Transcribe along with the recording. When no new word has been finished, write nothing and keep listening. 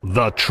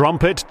The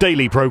Trumpet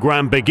Daily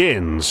program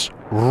begins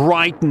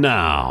right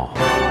now.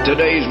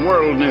 Today's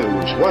world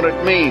news, what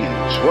it means,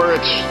 where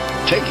it's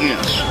taking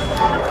us.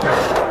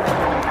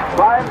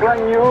 I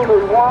bring you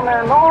the one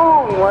and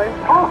only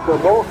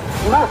possible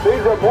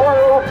message of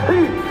world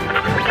peace.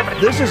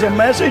 This is a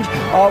message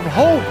of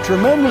hope,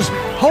 tremendous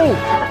hope.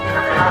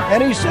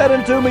 And he said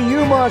unto me,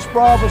 you must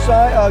prophesy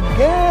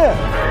again.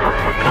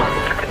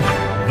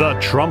 The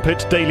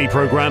Trumpet Daily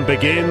program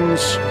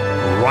begins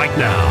right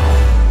now.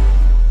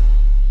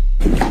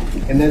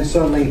 And then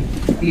suddenly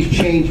he's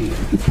changing.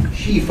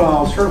 She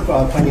files her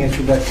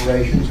financial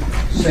declarations,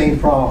 same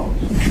problems.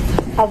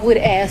 I would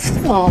ask,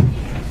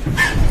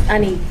 I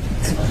need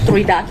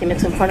 3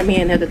 documents in front of me,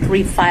 and they're the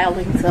 3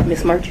 filings of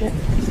Ms. Merchant.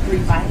 3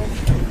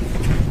 filings?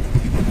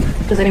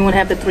 Does anyone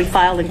have the 3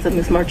 filings of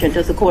Ms. Merchant?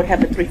 Does the court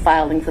have the 3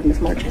 filings of Ms.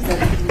 Merchant?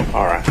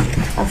 All right.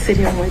 I'll sit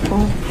here and wait for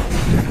him.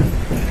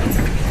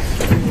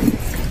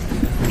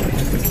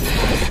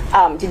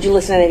 Did you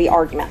listen to any of the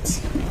arguments?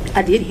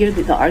 I did hear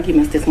the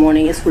arguments this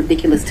morning. It's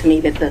ridiculous to me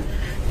that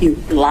you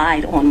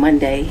lied on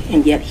Monday,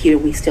 and yet here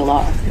we still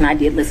are. And I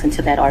did listen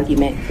to that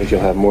argument. I think you'll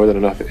have more than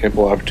enough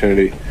ample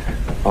opportunity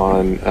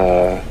on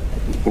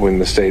when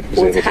the state was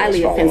able to it's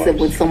highly offensive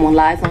when someone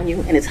lies on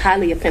you, and it's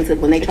highly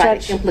offensive when they try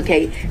to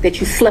implicate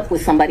that you slept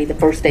with somebody the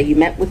first day you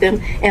met with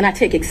them, and I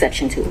take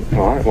exception to it.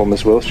 All right. Well,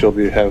 Ms. Willis, you'll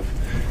have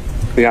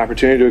the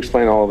opportunity to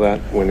explain all of that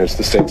when it's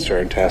the state's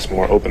turn to ask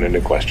more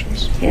open-ended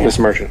questions. Yeah. Ms.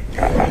 Merchant,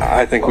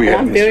 I think we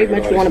have... I very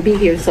much want to be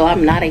here, so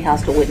I'm not a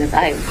hostile witness.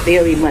 I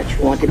very much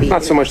want to be here.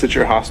 Not so much that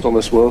you're hostile,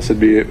 Ms. Willis, it'd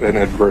be an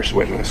adverse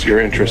witness. Your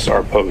interests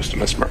are opposed to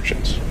Ms.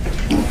 Merchant's.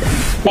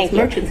 Ms.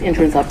 Merchant's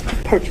interests are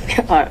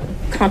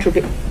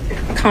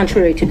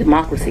contrary to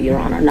democracy, Your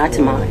Honor, not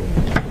to mine.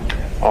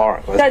 All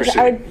right, let's Judge,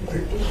 proceed.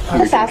 I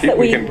would just ask that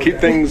we can keep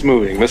things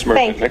moving. Ms.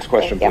 Merchant, next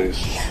question,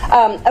 please.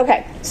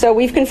 Okay, so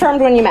we've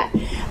confirmed when you met.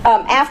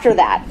 After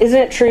that, isn't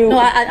it true? No,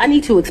 I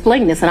need to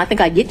explain this, and I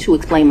think I get to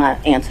explain my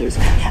answers.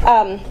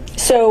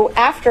 So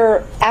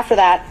after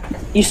that,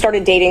 you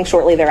started dating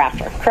shortly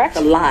thereafter, correct?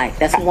 A lie.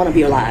 That's one of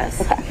your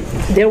lies. Okay.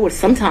 There were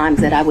some times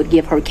that I would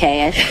give her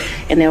cash,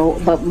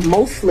 but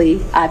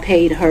mostly I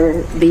paid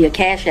her via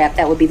Cash App.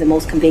 That would be the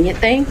most convenient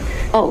thing.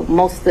 Oh,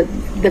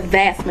 the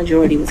vast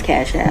majority was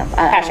Cash App.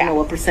 I don't know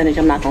what percentage.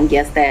 I'm not going to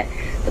guess that,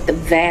 but the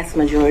vast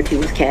majority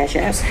was Cash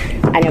App.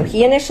 I know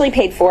he initially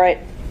paid for it.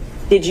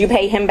 Did you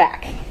pay him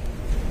back?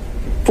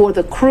 For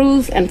the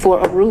cruise and for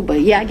Aruba,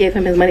 yeah, I gave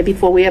him his money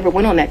before we ever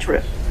went on that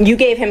trip. You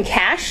gave him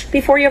cash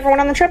before you ever went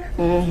on the trip?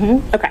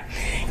 Mm-hmm. Okay.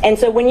 And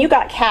so when you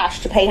got cash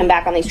to pay him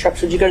back on these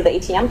trips, would you go to the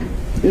ATM?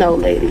 No,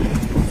 lady.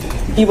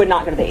 You would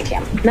not go to the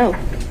ATM? No.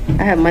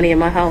 I have money in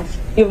my house.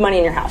 You have money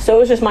in your house. So it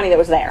was just money that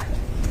was there?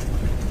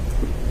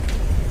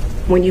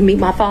 When you meet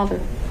my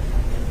father,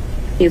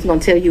 he's going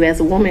to tell you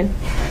as a woman,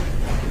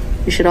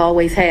 you should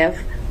always have,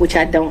 which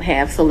I don't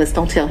have, so let's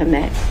don't tell him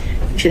that.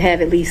 You should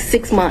have at least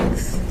 6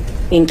 months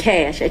in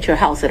cash at your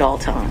house at all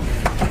times.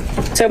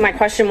 So my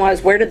question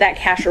was, where did that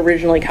cash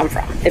originally come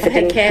from, if it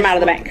didn't come out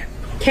of the bank?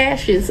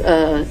 Cash is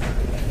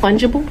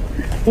fungible.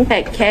 I've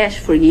had cash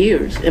for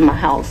years in my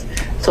house.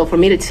 So for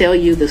me to tell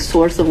you the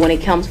source of when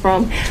it comes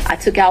from, I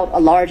took out a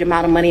large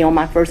amount of money on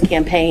my first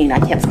campaign. I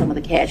kept some of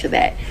the cash of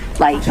that.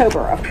 Like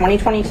October of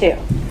 2022.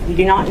 You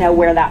do not know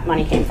where that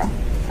money came from?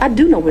 I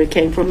do know where it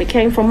came from. It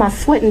came from my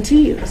sweat and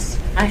tears.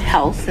 My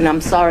house, and I'm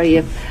sorry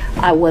if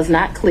I was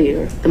not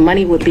clear, the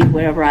money would be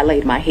wherever I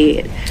laid my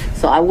head.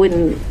 So I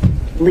wouldn't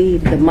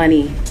leave the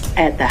money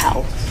at the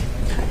house.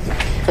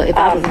 So if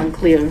I was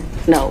unclear,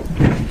 no.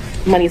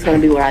 Money's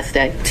going to be where I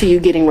stay. To you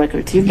getting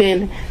records. You've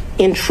been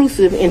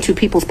intrusive into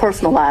people's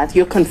personal lives.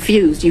 You're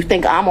confused. You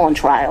think I'm on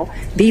trial.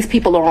 These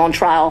people are on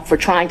trial for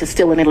trying to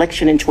steal an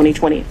election in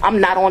 2020.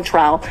 I'm not on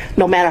trial,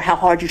 no matter how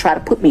hard you try to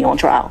put me on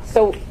trial.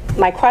 So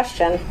my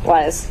question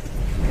was,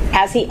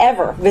 has he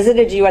ever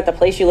visited you at the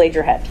place you laid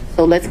your head?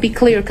 So let's be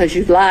clear, because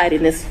you lied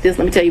in this. Let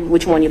me tell you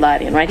which one you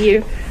lied in. Right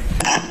here.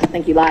 I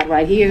think you lied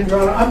right here.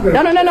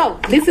 No.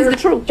 This is the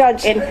truth,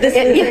 Judge. And it is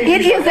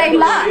a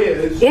lie.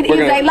 It is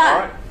a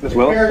lie. All right, Ms.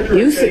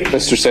 Willis.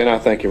 Mr. Sena,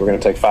 thank you. We're going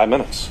to take 5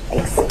 minutes.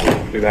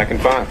 Be back in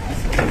 5.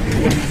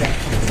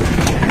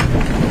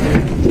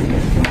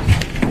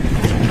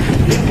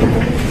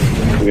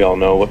 We all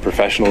know what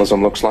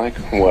professionalism looks like,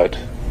 what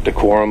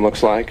decorum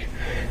looks like,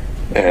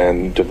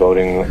 and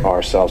devoting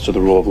ourselves to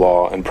the rule of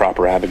law and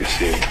proper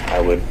advocacy.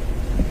 I would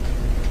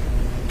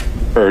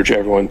urge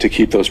everyone to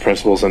keep those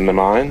principles in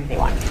mind.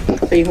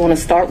 So you want to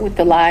start with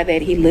the lie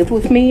that he lived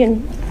with me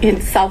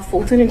in South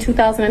Fulton in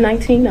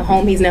 2019, a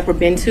home he's never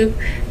been to?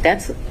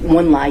 That's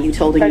one lie you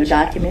told in your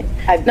document.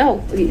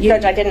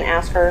 Judge, I didn't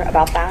ask her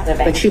about that.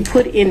 But you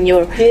put in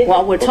your,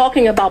 while we're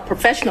talking about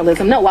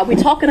professionalism,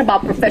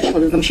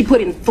 she put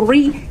in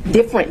 3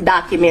 different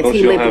documents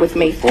he lived with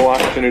me. Full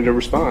opportunity to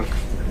respond.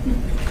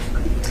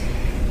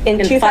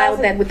 And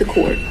filed that with the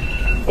court.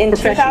 In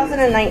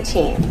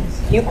 2019,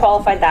 you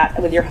qualified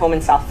that with your home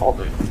in South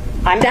Fulton.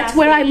 That's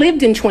where I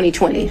lived in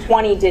 2020.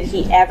 Did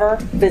he ever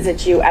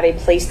visit you at a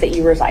place that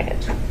you resided?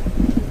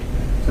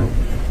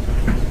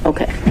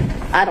 Okay.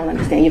 I don't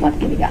understand. You're going to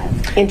give me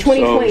guidance. In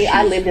 2020,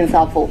 I lived in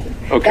South Fulton.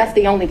 Okay. That's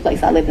the only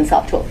place I lived in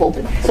South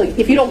Fulton. So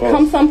if you don't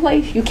come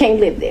someplace, you can't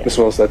live there. Ms.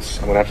 Willis,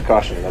 I'm going to have to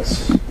caution you.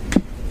 This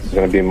is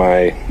going to be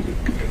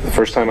the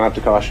first time I have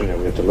to caution you.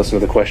 We have to listen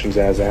to the questions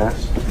as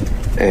asked.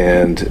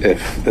 And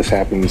if this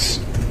happens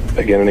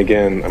again and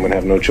again, I'm going to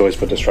have no choice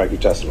but to strike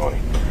your testimony.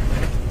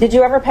 Did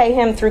you ever pay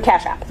him through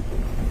Cash App?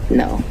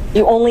 No.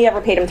 You only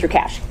ever paid him through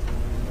cash?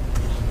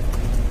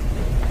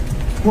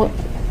 Well,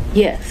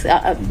 yes.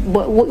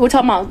 We're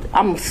talking about,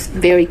 I'm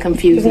very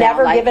confused. You've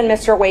never given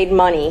Mr. Wade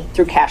money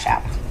through Cash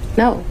App?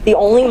 No. The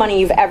only money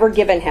you've ever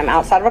given him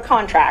outside of a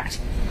contract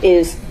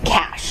is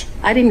cash.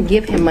 I didn't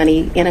give him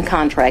money in a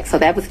contract, so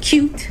that was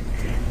cute,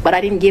 but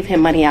I didn't give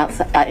him money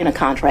outside in a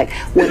contract.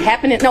 What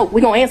happened no, we're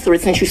going to answer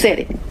it since you said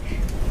it.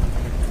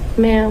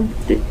 Ma'am,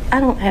 I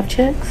don't have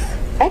checks.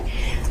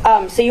 Okay.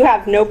 So you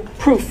have no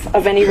proof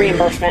of any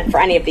reimbursement for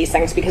any of these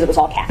things because it was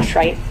all cash,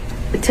 right?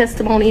 The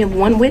testimony of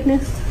one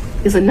witness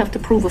is enough to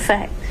prove a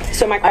fact.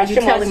 So my question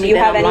Are you telling was, me do you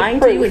that have I'm any lying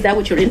proof? to you? Is that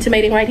what you're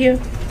intimating right here?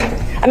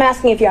 I'm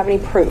asking if you have any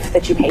proof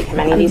that you paid him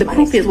any of these The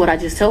monies. proof is what I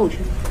just told you.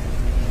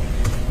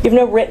 You have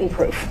no written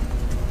proof.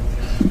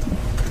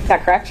 Is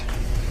that correct?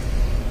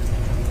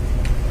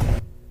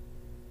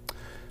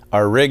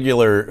 Our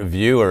regular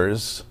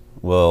viewers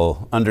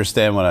will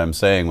understand what I'm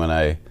saying when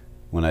I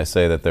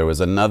say that there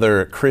was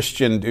another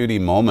Christian duty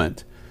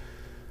moment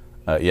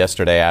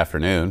yesterday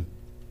afternoon.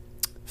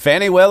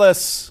 Fani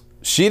Willis,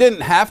 she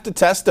didn't have to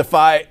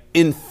testify.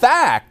 In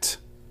fact,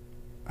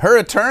 her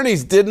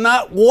attorneys did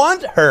not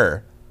want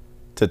her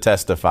to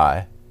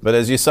testify. But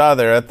as you saw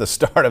there at the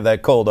start of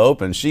that cold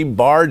open, she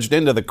barged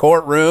into the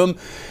courtroom,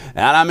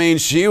 and I mean,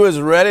 she was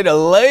ready to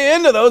lay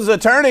into those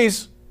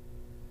attorneys.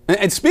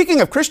 And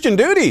speaking of Christian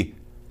duty,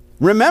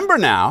 remember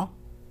now,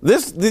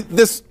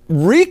 this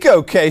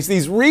RICO case,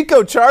 these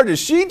RICO charges,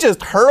 she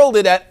just hurled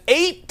it at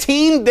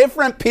 18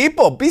 different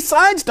people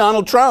besides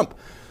Donald Trump.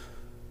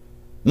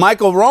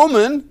 Michael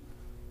Roman,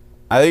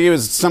 I think he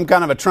was some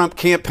kind of a Trump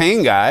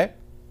campaign guy.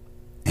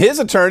 His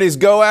attorneys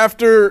go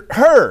after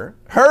her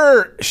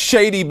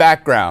shady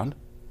background,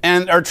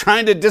 and are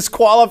trying to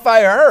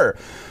disqualify her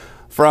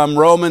from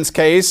Roman's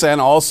case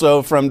and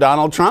also from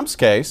Donald Trump's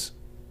case.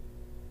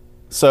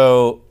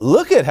 So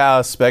look at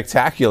how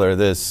spectacular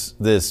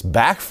this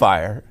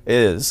backfire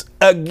is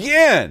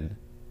again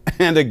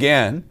and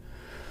again.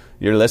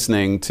 You're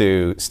listening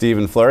to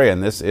Stephen Flurry,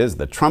 and this is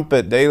the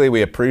Trumpet Daily.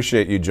 We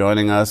appreciate you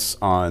joining us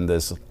on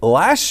this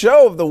last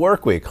show of the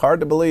work week. Hard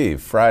to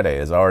believe Friday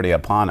is already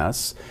upon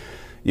us.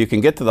 You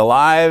can get to the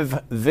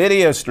live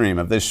video stream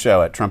of this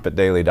show at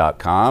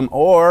trumpetdaily.com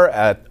or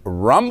at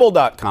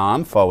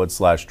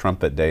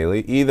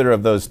rumble.com/trumpetdaily. Either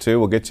of those two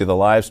will get you the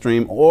live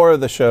stream or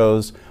the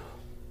shows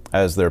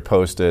as they're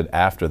posted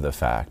after the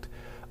fact.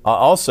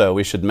 Also,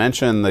 we should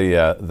mention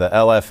the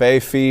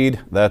LFA feed.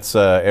 That's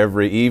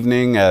every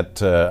evening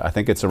at, I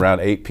think it's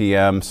around 8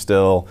 p.m.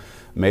 still,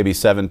 maybe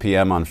 7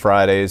 p.m. on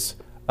Fridays.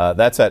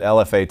 That's at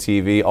LFA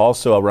TV,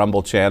 also a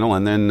Rumble channel.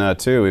 And then,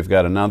 too, we've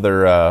got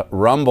another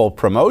Rumble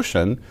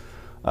promotion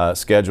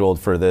scheduled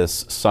for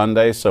this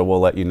Sunday. So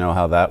we'll let you know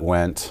how that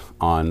went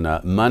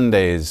on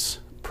Monday's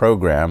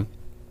program.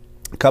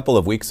 A couple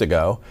of weeks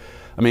ago,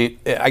 I mean,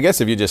 I guess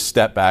if you just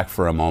step back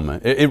for a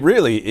moment, it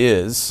really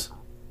is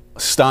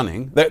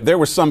stunning. There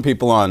were some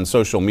people on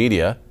social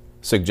media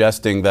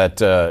suggesting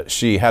that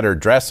she had her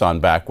dress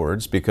on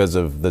backwards because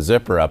of the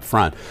zipper up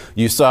front.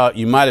 You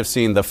might have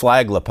seen the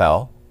flag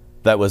lapel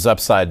that was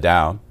upside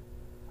down.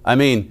 I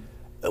mean,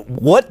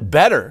 what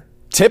better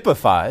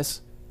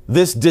typifies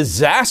this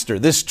disaster,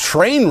 this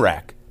train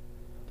wreck?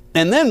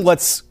 And then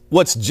what's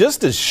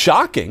just as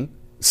shocking,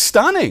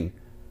 stunning,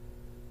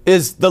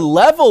 is the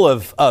level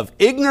of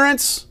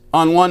ignorance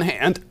on one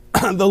hand,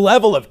 the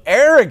level of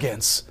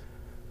arrogance.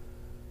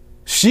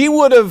 She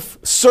would have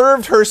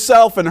served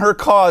herself and her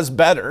cause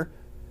better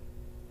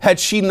had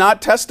she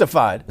not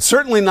testified.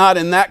 Certainly not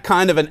in that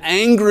kind of an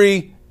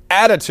angry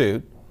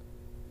attitude.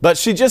 But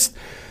she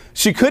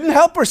couldn't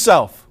help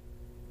herself.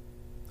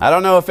 I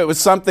don't know if it was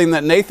something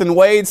that Nathan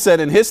Wade said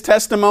in his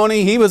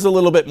testimony. He was a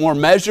little bit more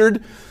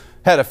measured,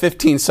 had a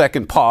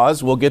 15-second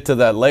pause. We'll get to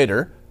that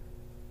later.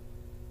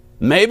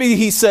 Maybe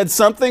he said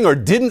something or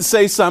didn't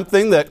say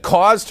something that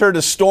caused her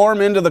to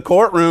storm into the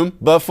courtroom,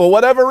 but for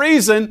whatever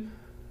reason,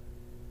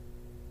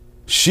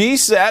 she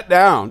sat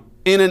down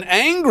in an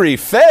angry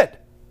fit.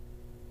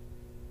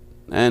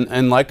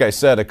 And like I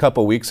said a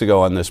couple weeks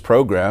ago on this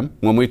program,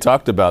 when we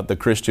talked about the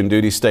Christian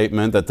duty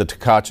statement that the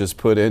Tkachas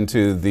put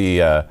into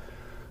the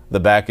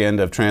back end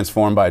of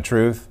Transformed by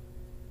Truth,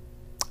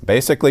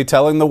 basically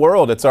telling the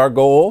world it's our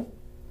goal,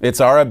 it's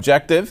our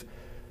objective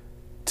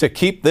to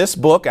keep this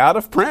book out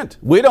of print.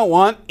 We don't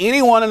want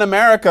anyone in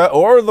America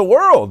or the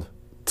world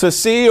to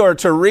see or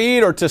to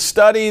read or to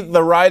study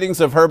the writings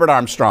of Herbert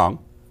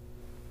Armstrong.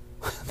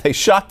 They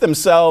shot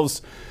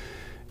themselves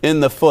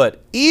in the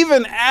foot,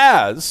 even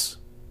as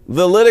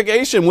the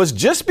litigation was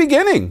just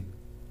beginning.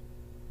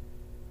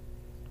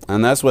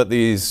 And that's what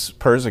these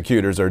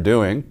persecutors are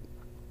doing.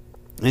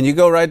 And you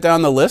go right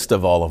down the list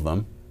of all of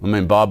them. I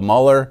mean, Bob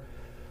Mueller,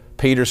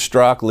 Peter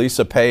Strzok,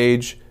 Lisa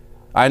Page.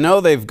 I know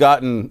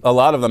a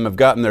lot of them have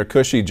gotten their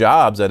cushy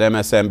jobs at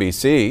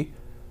MSNBC,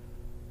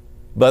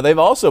 but they've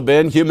also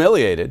been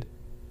humiliated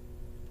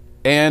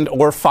and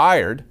or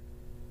fired.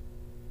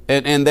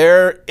 And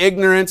their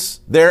ignorance,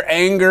 their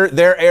anger,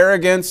 their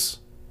arrogance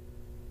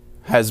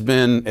has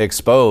been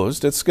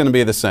exposed. It's going to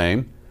be the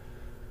same.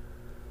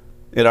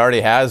 It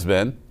already has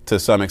been to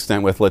some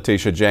extent with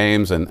Letitia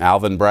James and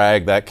Alvin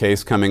Bragg, that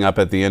case coming up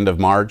at the end of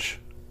March.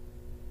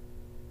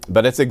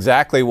 But it's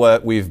exactly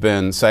what we've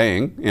been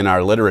saying in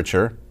our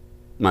literature.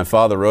 My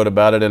father wrote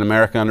about it in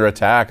America Under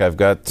Attack. I've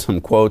got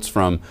some quotes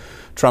from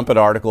Trumpet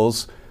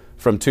articles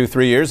from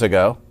 2-3 years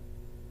ago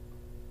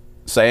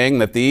saying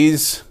that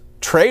these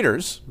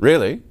traitors,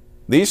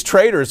 these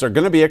traitors are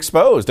going to be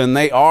exposed, and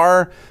they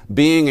are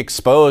being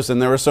exposed.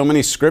 And there were so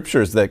many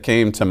scriptures that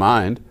came to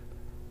mind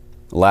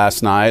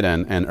last night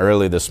and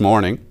early this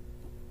morning.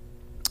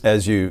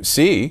 As you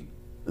see,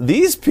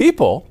 these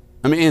people,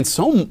 I mean, in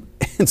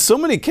so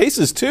many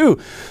cases too,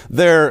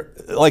 they're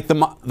like the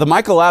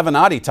Michael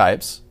Avenatti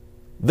types.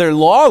 They're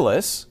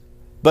lawless,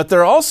 but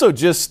they're also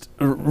just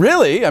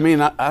really, I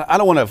mean, I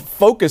don't want to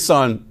focus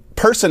on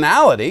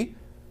personality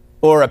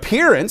or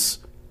appearance,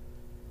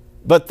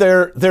 but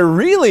they're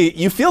really,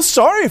 you feel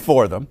sorry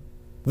for them.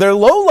 They're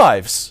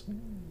lowlifes.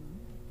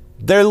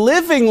 They're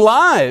living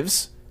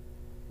lives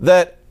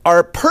that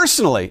are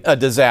personally a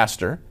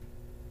disaster.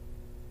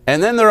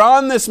 And then they're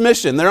on this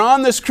mission, they're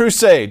on this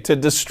crusade to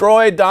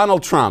destroy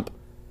Donald Trump.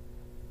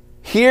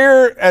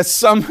 Here, as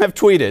some have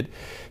tweeted,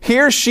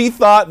 here she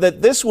thought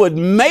that this would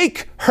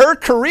make her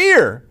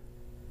career.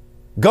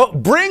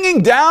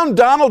 Bringing down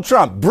Donald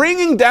Trump,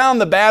 bringing down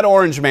the bad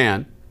orange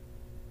man.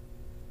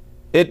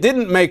 It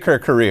didn't make her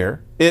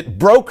career. It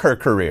broke her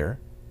career.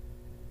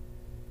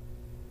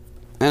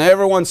 And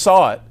everyone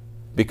saw it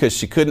because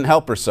she couldn't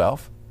help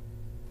herself.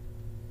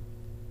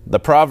 The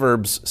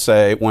Proverbs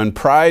say, when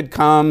pride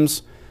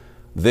comes,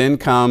 then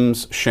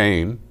comes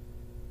shame.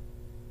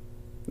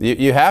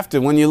 You have to,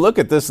 when you look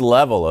at this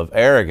level of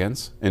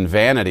arrogance and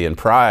vanity and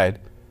pride,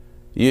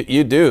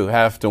 you do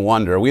have to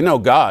wonder. We know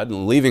God,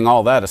 and leaving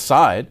all that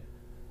aside,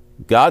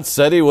 God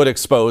said he would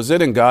expose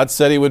it, and God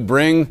said he would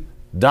bring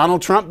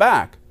Donald Trump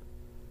back.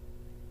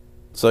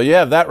 So you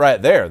have that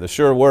right there, the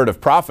sure word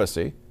of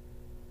prophecy.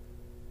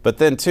 But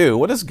then too,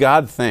 what does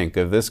God think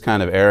of this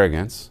kind of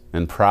arrogance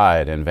and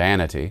pride and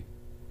vanity?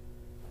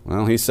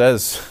 Well, he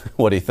says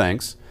what he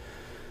thinks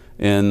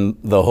in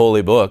the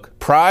holy book.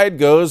 Pride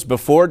goes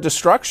before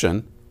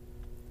destruction,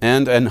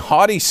 and an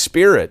haughty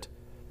spirit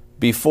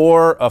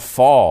before a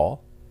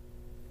fall.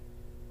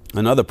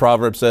 Another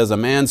proverb says, a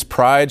man's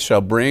pride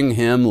shall bring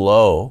him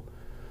low.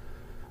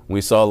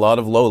 We saw a lot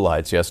of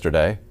lowlights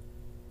yesterday.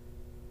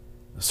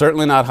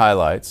 Certainly not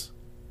highlights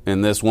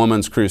in this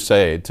woman's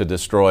crusade to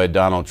destroy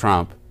Donald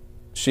Trump.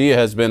 She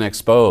has been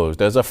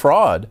exposed as a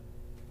fraud.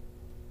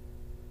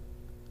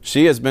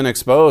 She has been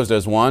exposed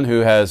as one who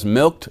has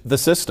milked the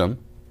system,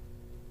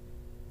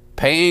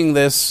 paying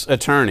this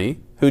attorney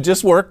who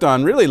just worked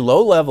on really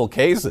low-level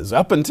cases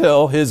up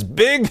until his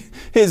big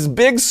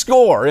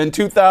score in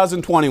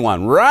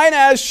 2021, right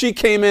as she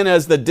came in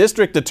as the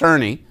district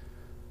attorney.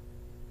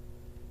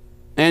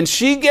 And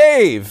she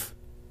gave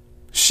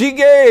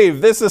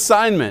this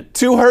assignment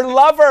to her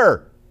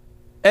lover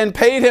and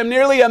paid him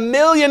nearly $1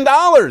 million.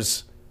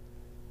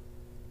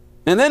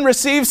 And then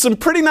received some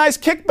pretty nice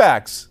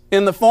kickbacks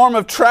in the form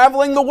of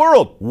traveling the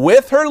world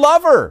with her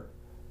lover.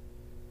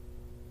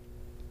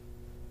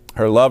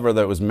 Her lover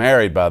that was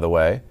married, by the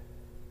way,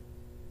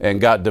 and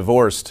got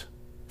divorced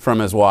from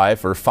his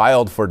wife or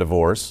filed for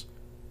divorce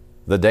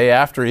the day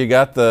after he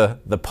got the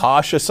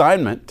posh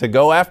assignment to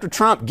go after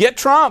Trump. Get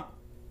Trump!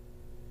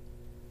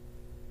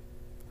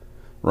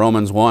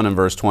 Romans 1 and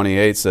verse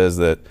 28 says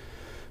that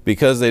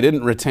because they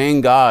didn't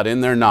retain God in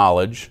their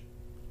knowledge,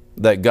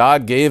 that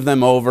God gave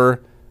them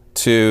over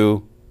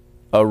to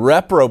a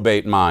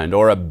reprobate mind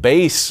or a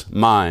base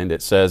mind,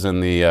 it says in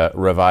the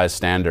Revised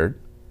Standard.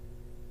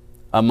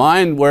 A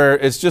mind where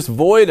it's just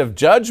void of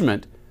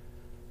judgment.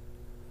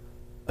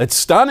 It's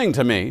stunning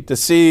to me to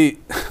see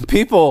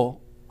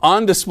people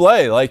on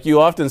display, like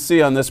you often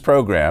see on this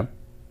program,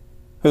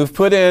 who've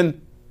put in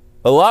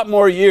a lot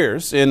more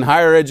years in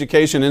higher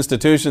education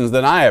institutions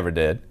than I ever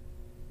did.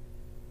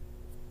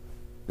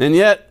 And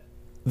yet,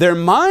 their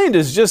mind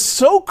is just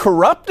so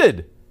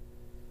corrupted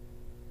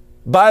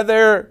by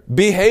their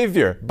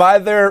behavior, by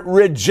their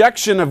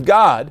rejection of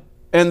God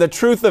and the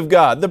truth of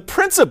God, the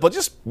principle,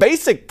 just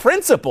basic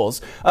principles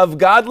of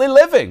godly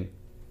living.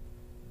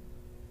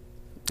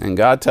 And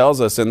God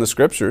tells us in the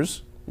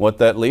scriptures what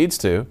that leads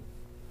to.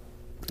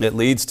 It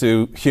leads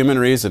to human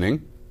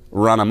reasoning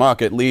run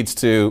amok. It leads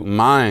to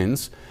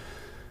minds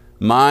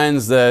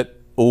that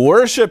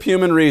worship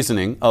human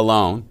reasoning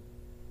alone.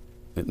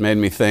 It made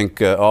me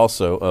think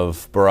also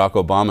of Barack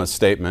Obama's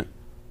statement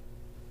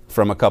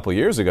from a couple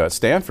years ago at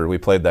Stanford. We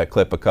played that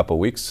clip a couple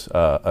weeks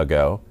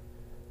ago,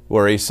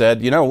 where he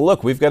said,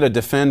 look, we've got to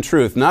defend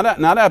truth, not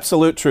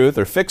absolute truth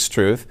or fixed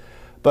truth,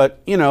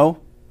 but,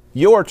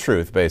 your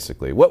truth,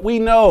 basically. What we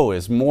know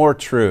is more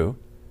true.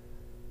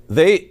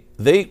 They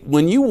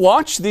when you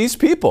watch these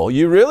people,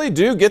 you really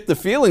do get the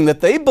feeling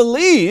that they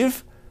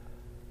believe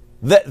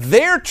that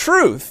their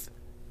truth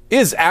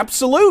is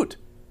absolute.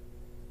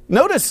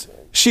 Notice,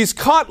 she's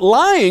caught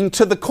lying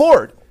to the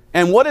court.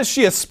 And what is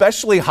she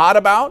especially hot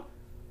about?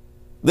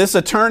 This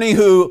attorney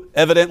who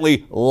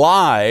evidently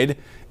lied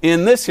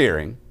in this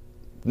hearing.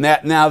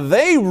 Now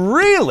they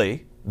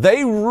really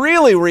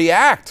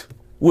react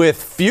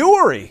with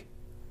fury,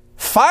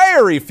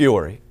 fiery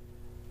fury,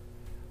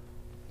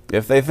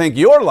 if they think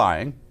you're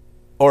lying,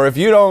 or if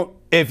you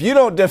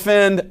don't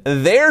defend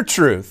their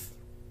truth.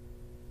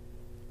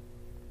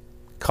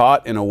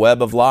 Caught in a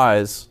web of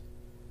lies.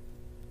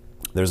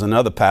 There's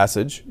another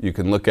passage you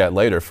can look at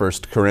later, 1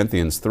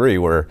 Corinthians 3,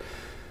 where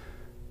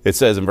it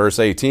says in verse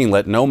 18,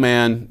 "Let no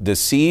man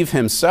deceive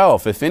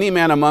himself. If any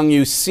man among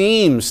you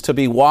seems to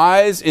be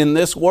wise in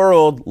this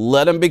world,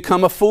 let him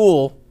become a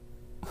fool,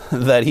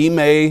 that he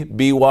may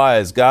be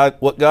wise."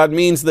 What God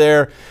means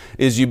there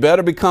is you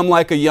better become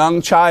like a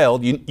young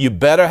child. You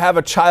better have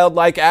a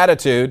childlike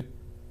attitude.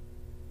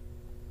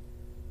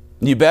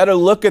 You better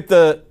look at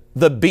the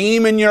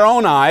beam in your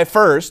own eye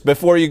first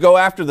before you go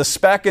after the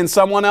speck in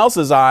someone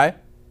else's eye.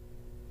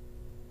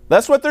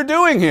 That's what they're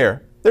doing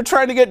here. They're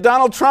trying to get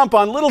Donald Trump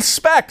on little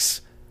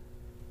specks,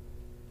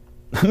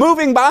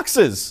 moving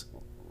boxes,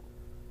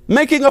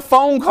 making a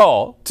phone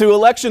call to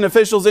election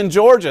officials in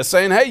Georgia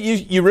saying, hey,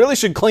 you really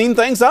should clean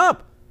things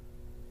up.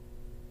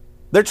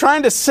 They're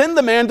trying to send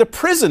the man to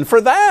prison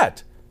for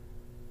that.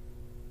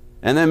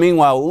 And then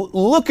meanwhile,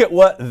 look at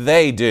what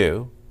they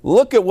do.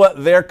 Look at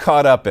what they're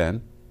caught up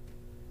in.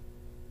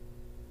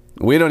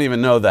 We don't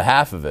even know the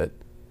half of it,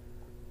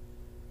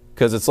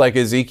 because it's like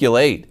Ezekiel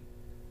 8.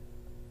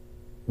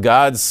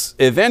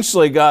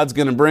 Eventually God's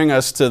going to bring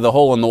us to the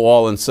hole in the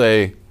wall and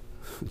say,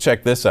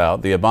 check this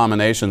out, the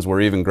abominations were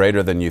even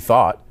greater than you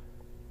thought.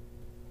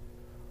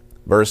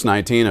 Verse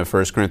 19 of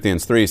 1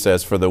 Corinthians 3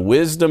 says, "For the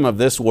wisdom of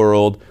this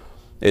world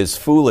is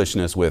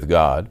foolishness with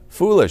God."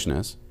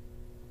 Foolishness.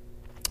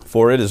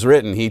 "For it is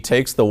written, he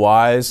takes the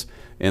wise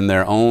in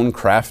their own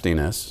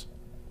craftiness."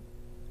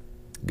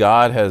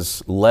 God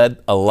has led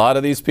a lot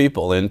of these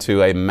people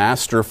into a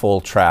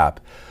masterful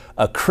trap,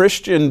 a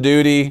Christian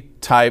duty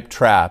type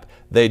trap.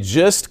 They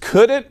just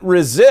couldn't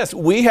resist.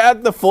 We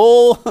had the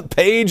full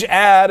page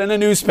ad in a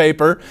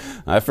newspaper.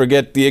 I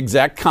forget the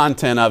exact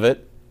content of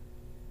it.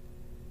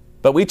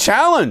 But we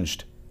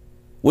challenged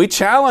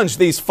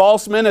these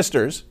false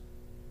ministers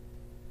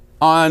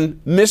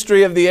on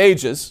mystery of the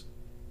ages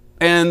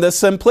and the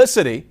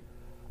simplicity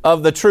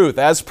of the truth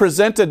as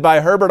presented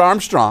by Herbert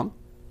Armstrong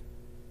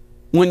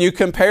when you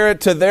compare it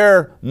to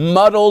their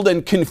muddled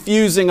and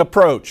confusing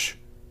approach.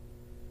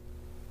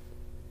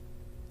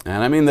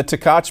 And I mean, the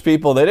Tkach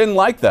people, they didn't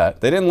like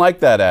that. They didn't like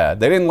that ad.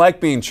 They didn't like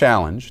being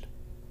challenged.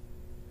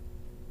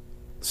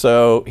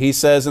 So he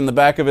says in the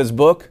back of his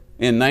book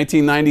in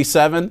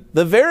 1997,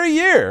 the very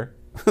year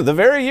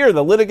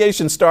the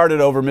litigation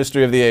started over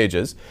Mystery of the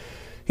Ages,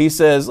 he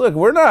says, look,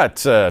 we're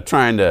not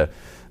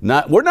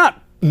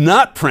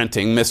not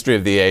printing Mystery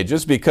of the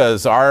Ages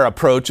because our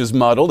approach is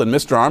muddled and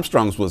Mr.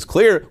 Armstrong's was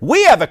clear.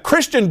 We have a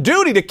Christian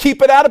duty to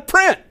keep it out of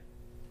print.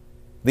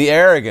 The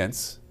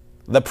arrogance,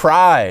 the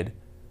pride,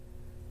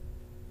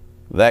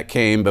 that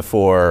came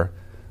before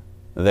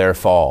their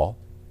fall.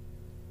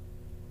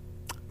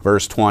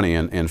 Verse 20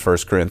 in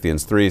 1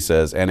 Corinthians 3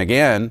 says, "And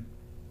again,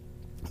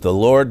 the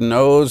Lord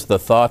knows the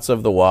thoughts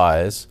of the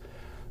wise,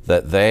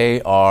 that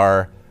they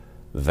are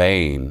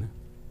vain."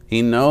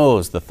 He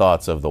knows the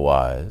thoughts of the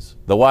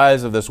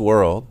wise of this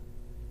world.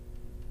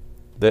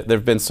 There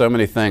have been so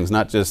many things,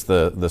 not just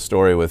the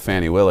story with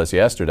Fani Willis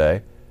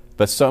yesterday,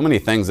 but so many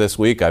things this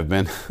week. I've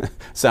been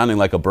sounding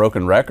like a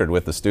broken record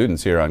with the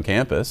students here on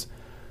campus.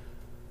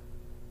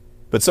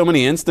 But so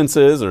many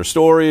instances or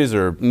stories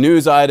or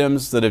news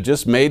items that have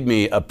just made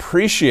me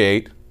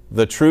appreciate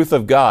the truth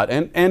of God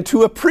and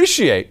to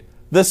appreciate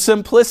the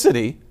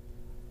simplicity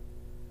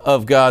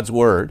of God's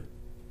Word.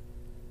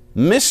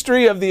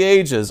 Mystery of the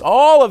ages,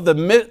 all of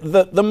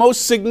the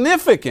most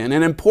significant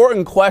and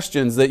important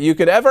questions that you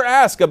could ever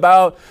ask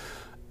about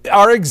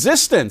our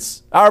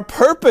existence, our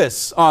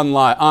purpose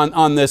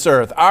on this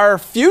earth, our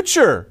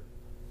future,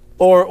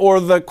 or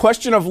the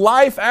question of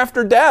life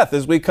after death,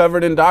 as we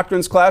covered in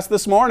Doctrines class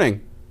this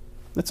morning.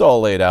 It's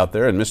all laid out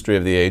there in Mystery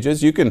of the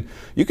Ages. You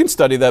can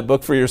study that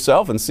book for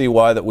yourself and see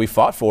why that we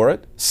fought for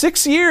it.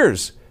 6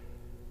 years.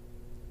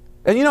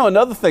 And you know,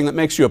 another thing that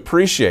makes you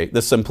appreciate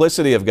the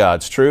simplicity of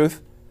God's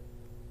truth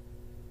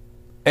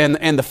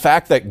and the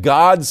fact that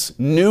God's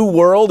new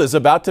world is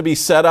about to be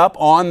set up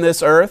on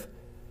this earth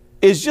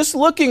is just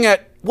looking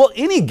at, well,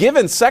 any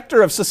given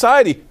sector of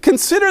society.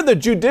 Consider the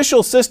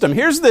judicial system.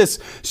 Here's this.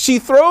 She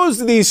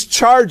throws these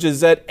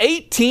charges at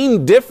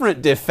 18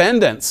 different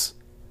defendants,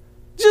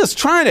 just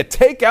trying to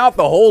take out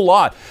the whole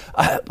lot.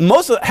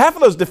 Half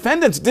of those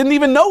defendants didn't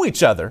even know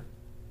each other.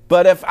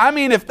 But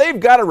if they've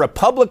got a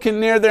Republican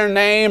near their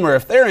name, or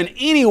if they're in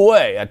any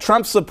way a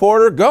Trump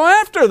supporter, go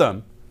after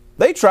them.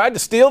 They tried to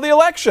steal the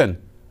election.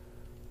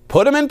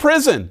 Put them in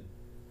prison.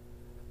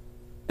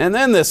 And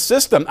then this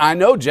system, I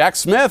know Jack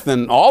Smith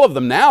and all of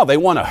them now, they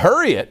want to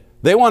hurry it.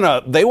 They want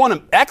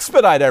to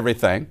expedite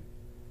everything.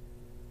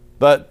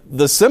 But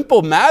the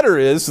simple matter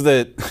is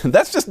that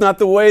that's just not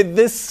the way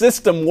this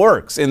system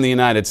works in the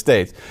United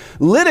States.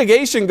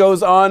 Litigation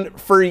goes on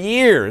for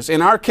years.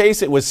 In our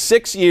case, it was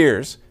 6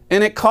 years,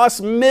 and it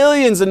costs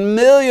millions and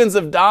millions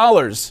of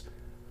dollars.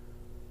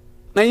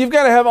 Now, you've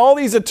got to have all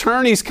these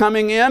attorneys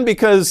coming in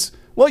because,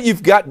 well,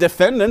 you've got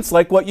defendants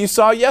like what you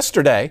saw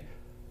yesterday.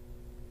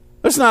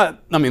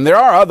 There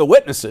are other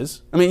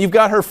witnesses. You've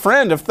got her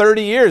friend of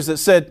 30 years that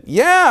said,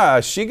 yeah,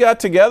 she got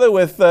together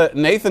with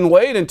Nathan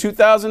Wade in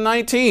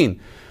 2019.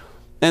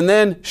 And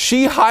then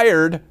she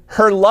hired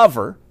her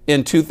lover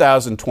in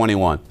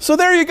 2021. So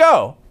there you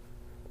go.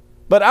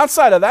 But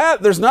outside of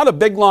that, there's not a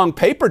big, long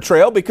paper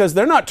trail because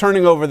they're not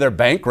turning over their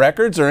bank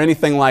records or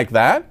anything like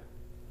that.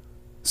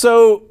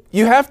 So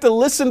you have to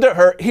listen to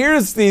her.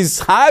 Here's these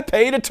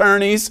high-paid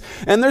attorneys,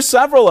 and there's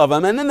several of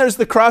them. And then there's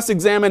the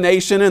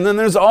cross-examination, and then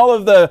there's all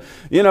of the,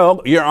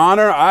 Your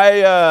Honor,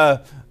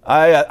 I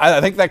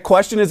think that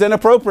question is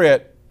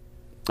inappropriate.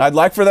 I'd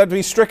like for that to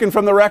be stricken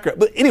from the record.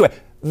 But anyway,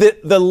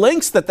 the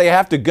lengths that they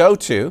have to go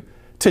to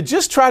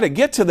just try to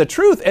get to the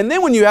truth. And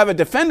then when you have a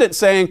defendant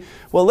saying,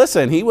 well,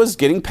 listen, he was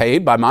getting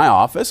paid by my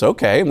office,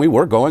 okay, and we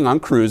were going on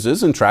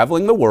cruises and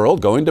traveling the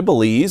world, going to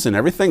Belize and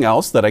everything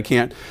else that I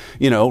can't,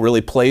 really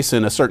place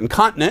in a certain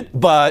continent.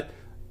 But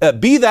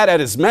be that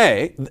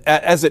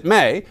as it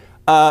may,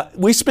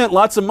 we spent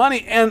lots of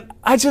money and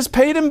I just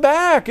paid him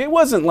back. It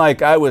wasn't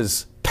like I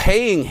was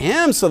paying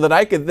him so that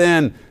I could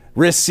then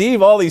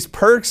receive all these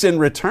perks in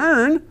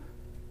return.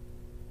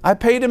 I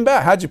paid him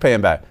back. How'd you pay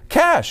him back?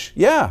 Cash,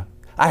 yeah.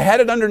 I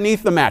had it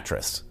underneath the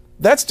mattress.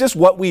 That's just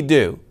what we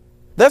do.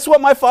 That's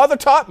what my father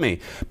taught me.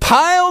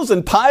 Piles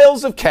and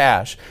piles of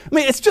cash.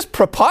 It's just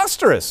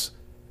preposterous.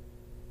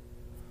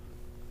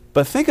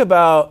 But think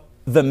about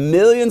the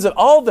millions of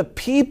all the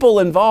people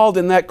involved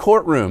in that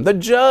courtroom. The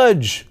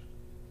judge,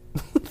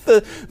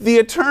 the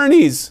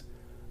attorneys,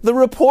 the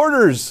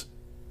reporters,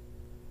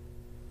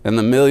 and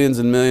the millions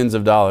and millions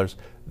of dollars.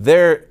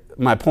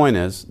 My point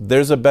is,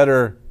 there's a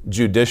better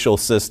judicial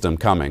system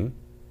coming.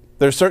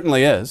 There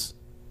certainly is.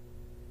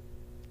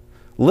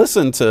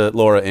 Listen to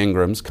Laura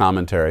Ingram's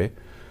commentary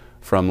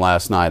from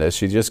last night as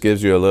she just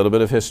gives you a little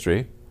bit of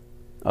history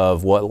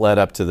of what led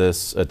up to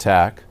this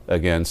attack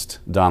against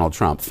Donald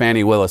Trump.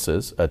 Fani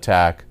Willis's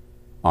attack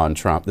on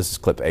Trump. This is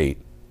clip 8.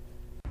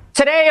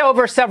 Today,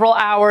 over several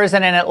hours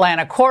in an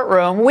Atlanta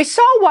courtroom, we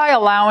saw why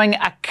allowing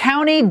a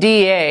county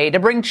DA to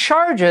bring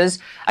charges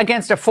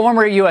against a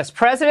former U.S.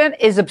 president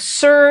is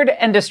absurd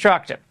and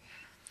destructive.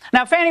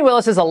 Now, Fani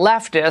Willis is a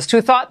leftist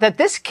who thought that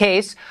this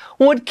case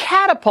would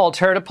catapult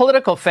her to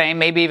political fame,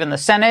 maybe even the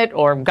Senate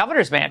or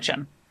governor's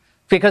mansion,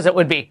 because it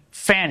would be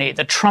Fani,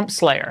 the Trump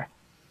slayer.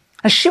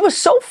 And she was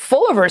so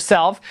full of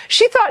herself,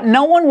 she thought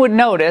no one would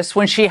notice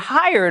when she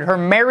hired her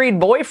married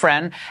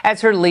boyfriend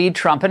as her lead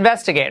Trump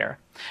investigator.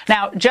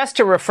 Now, just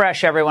to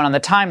refresh everyone on the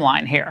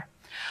timeline here.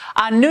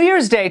 On New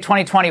Year's Day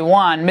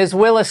 2021, Ms.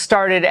 Willis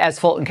started as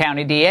Fulton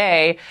County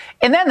DA,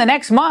 and then the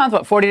next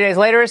month, 40 days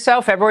later or so,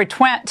 February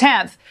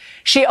 10th,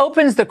 she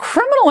opens the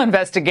criminal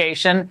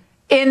investigation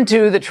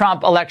into the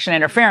Trump election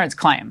interference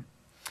claim.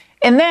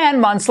 And then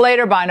months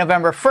later, by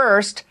November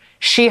 1st,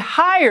 she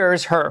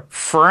hires her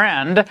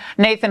friend,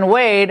 Nathan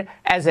Wade,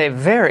 as a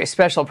very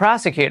special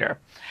prosecutor.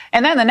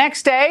 And then the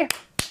next day,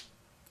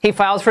 he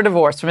files for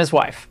divorce from his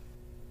wife.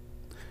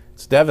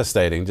 It's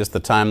devastating, just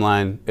the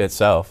timeline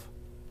itself.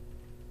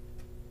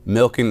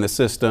 Milking the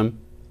system,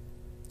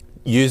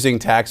 using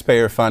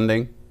taxpayer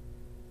funding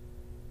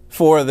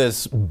for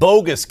this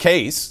bogus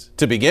case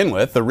to begin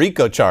with, the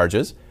RICO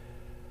charges,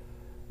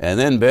 and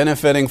then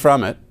benefiting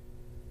from it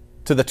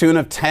to the tune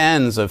of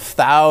tens of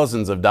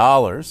thousands of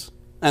dollars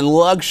and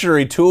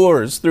luxury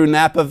tours through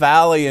Napa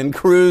Valley and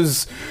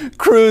cruise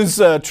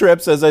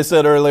trips, as I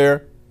said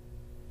earlier.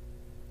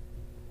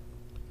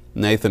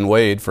 Nathan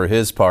Wade, for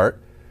his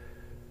part,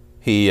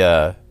 he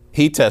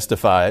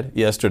testified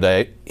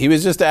yesterday. He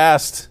was just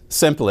asked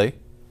simply,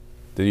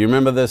 do you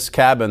remember this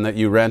cabin that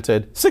you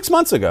rented 6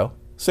 months ago?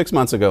 6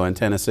 months ago in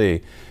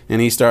Tennessee. And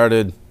he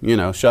started,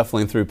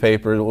 shuffling through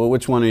papers. Well,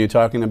 which one are you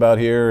talking about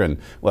here? And,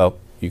 well,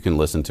 you can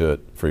listen to it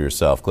for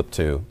yourself. Clip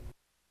 2.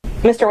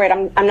 Mr. Wade,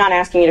 I'm not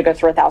asking you to go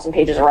through 1,000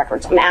 pages of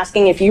records. I'm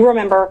asking if you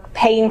remember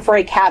paying for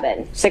a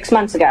cabin 6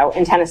 months ago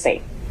in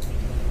Tennessee.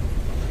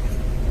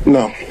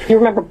 No. You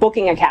remember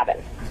booking a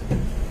cabin?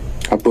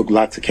 I booked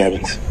lots of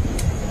cabins.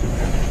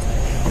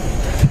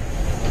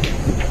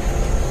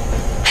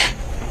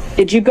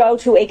 Did you go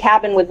to a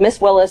cabin with Miss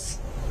Willis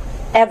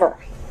ever?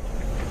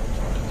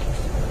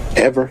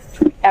 Ever?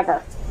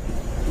 Ever.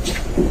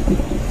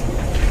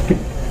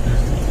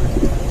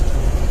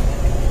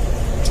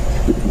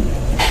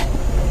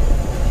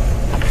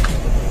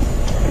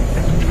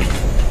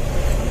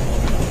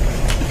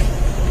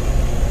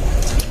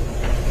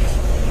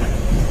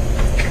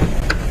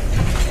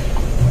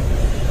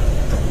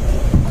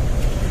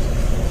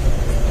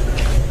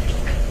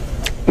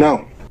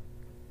 No.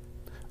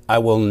 I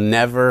will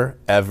never,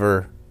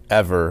 ever,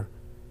 ever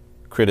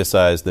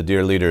criticized the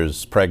dear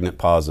leader's pregnant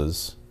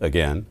pauses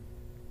again.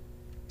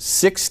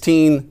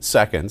 16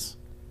 seconds.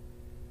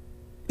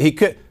 He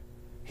could,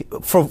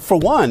 for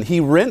one, he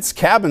rents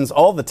cabins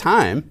all the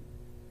time.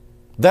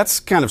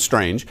 That's kind of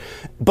strange.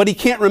 But he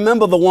can't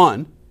remember the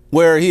one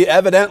where he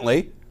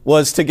evidently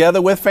was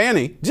together with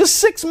Fani just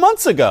 6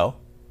 months ago.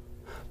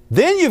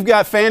 Then you've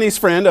got Fani's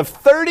friend of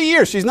 30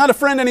 years. She's not a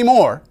friend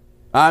anymore.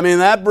 I mean,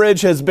 that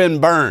bridge has been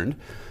burned.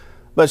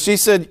 But she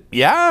said,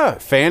 yeah,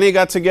 Fani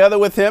got together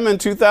with him in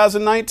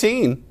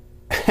 2019.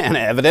 And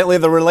evidently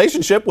the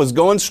relationship was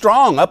going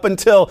strong up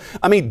until,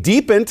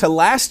 deep into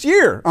last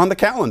year on the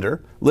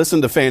calendar.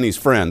 Listen to Fani's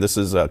friend. This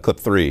is clip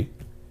 3.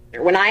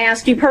 When I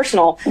ask you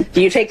personal,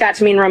 do you take that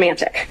to mean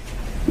romantic?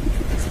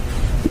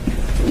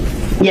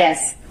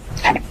 Yes.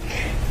 Okay.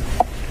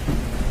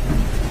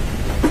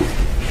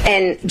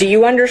 And do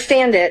you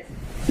understand it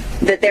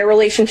that their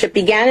relationship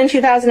began in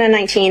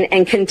 2019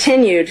 and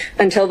continued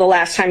until the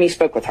last time you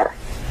spoke with her?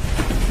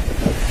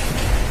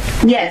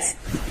 Yes.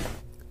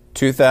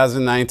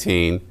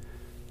 2019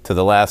 to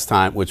the last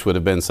time, which would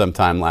have been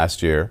sometime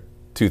last year,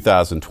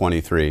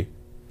 2023.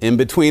 In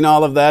between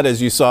all of that,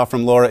 as you saw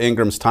from Laura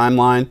Ingram's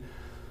timeline,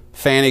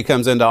 Fani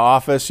comes into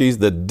office. She's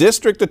the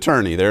district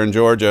attorney there in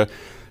Georgia.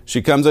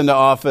 She comes into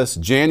office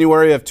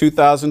January of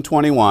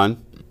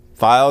 2021,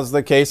 files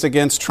the case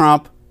against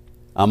Trump.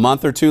 A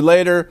month or two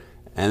later,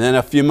 and then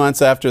a few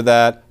months after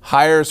that,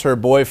 hires her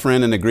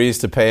boyfriend and agrees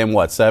to pay him,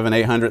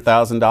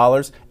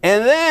 $700,000-$800,000?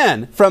 And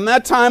then, from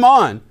that time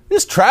on,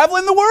 is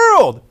traveling the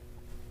world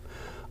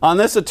on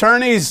this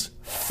attorney's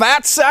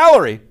fat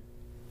salary.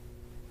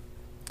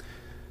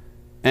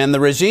 And the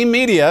regime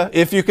media,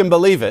 if you can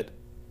believe it,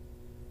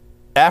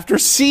 after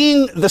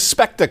seeing the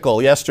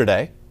spectacle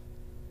yesterday,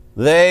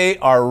 they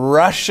are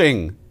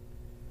rushing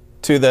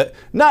to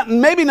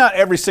maybe not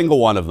every single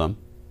one of them.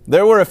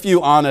 There were a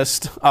few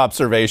honest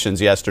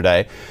observations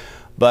yesterday,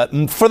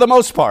 but for the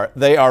most part,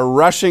 they are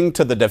rushing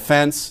to the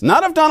defense,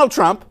 not of Donald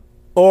Trump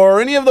or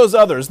any of those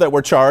others that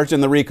were charged in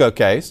the RICO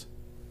case,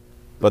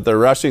 but they're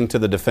rushing to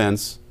the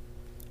defense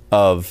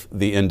of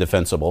the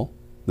indefensible.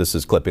 This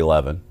is clip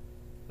 11.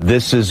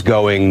 This is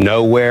going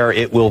nowhere.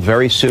 It will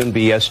very soon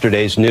be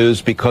yesterday's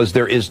news because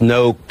there is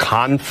no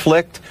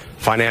conflict,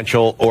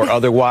 financial or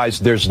otherwise.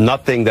 There's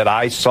nothing that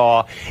I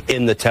saw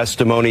in the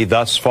testimony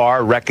thus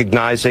far,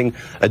 recognizing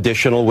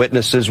additional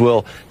witnesses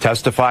will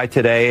testify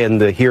today,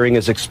 and the hearing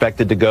is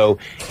expected to go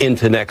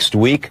into next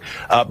week.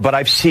 But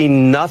I've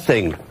seen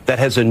nothing that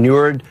has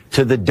inured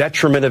to the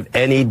detriment of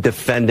any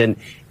defendant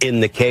in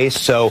the case.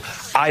 So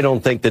I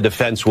don't think the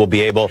defense will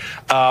be able.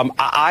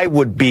 I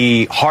would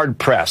be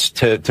hard-pressed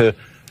to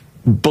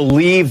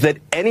believe that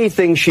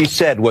anything she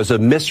said was a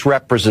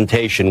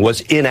misrepresentation,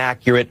 was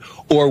inaccurate,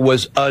 or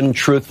was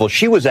untruthful.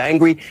 She was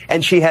angry,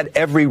 and she had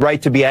every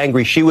right to be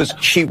angry. She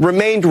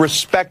remained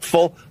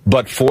respectful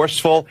but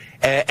forceful,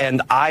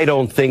 and I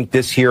don't think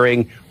this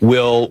hearing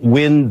will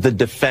win the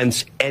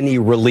defense any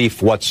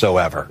relief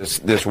whatsoever.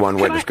 This one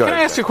witness. Can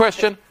I ask you a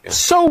question? Yeah.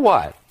 So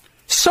what?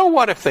 So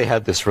what if they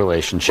had this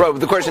relationship? Well,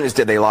 the question is,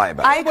 did they lie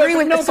about it? I agree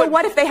with you. So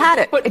what if they had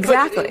it?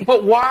 Exactly.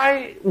 But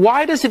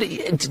why does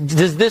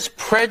this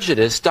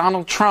prejudice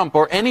Donald Trump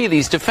or any of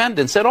these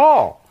defendants at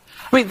all?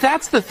 I mean,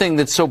 that's the thing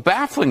that's so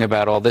baffling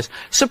about all this.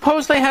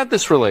 Suppose they had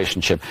this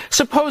relationship.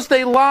 Suppose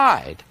they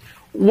lied.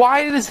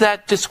 Why does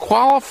that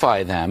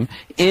disqualify them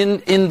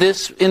in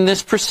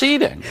this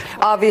proceeding?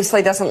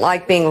 Obviously doesn't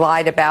like being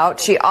lied about.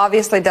 She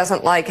obviously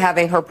doesn't like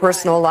having her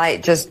personal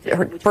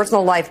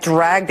life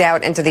dragged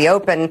out into the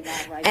open,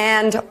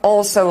 and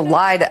also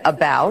lied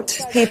about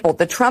people.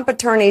 The Trump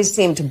attorneys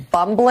seemed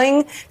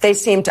bumbling. They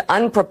seemed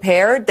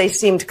unprepared. They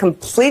seemed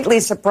completely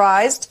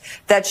surprised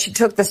that she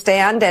took the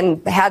stand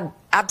and had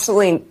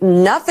absolutely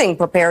nothing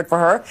prepared for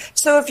her.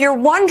 So if you're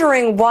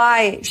wondering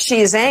why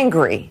she's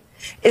angry,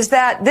 is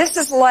that this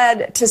has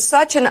led to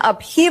such an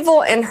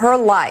upheaval in her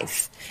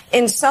life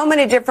in so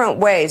many different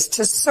ways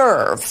to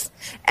serve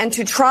and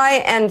to try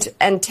and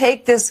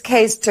take this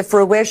case to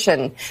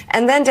fruition,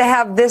 and then to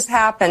have this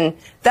happen,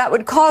 that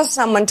would cause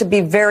someone to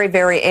be very,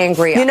 very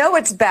angry. You know,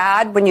 it's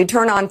bad when you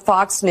turn on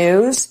Fox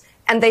News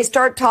and they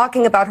start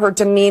talking about her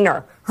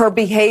demeanor, her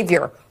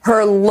behavior,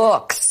 her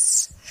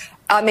looks.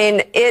 I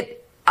mean, it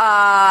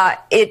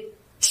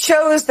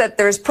shows that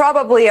there's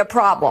probably a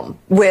problem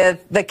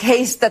with the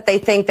case that they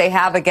think they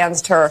have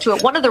against her.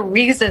 One of the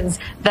reasons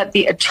that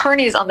the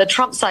attorneys on the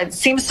Trump side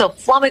seem so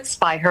flummoxed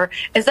by her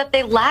is that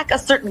they lack a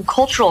certain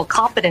cultural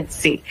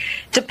competency.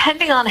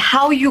 Depending on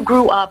how you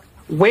grew up,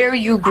 where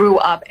you grew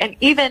up, and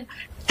even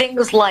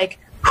things like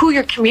who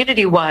your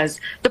community was,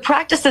 the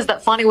practices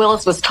that Fani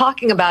Willis was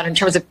talking about in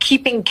terms of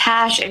keeping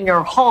cash in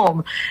your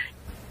home,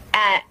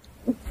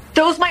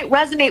 those might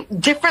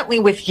resonate differently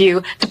with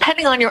you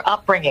depending on your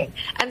upbringing.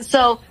 And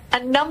so a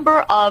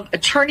number of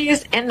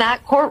attorneys in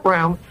that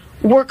courtroom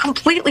were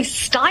completely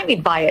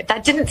stymied by it.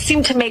 That didn't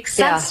seem to make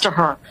sense to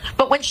her.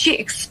 But when she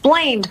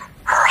explained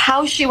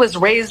how she was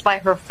raised by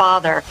her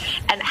father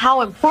and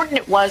how important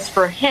it was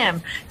for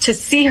him to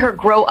see her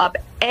grow up,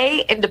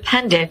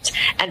 independent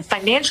and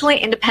financially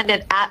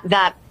independent at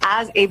that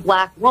as a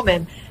Black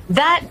woman,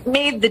 that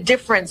made the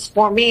difference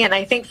for me and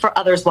I think for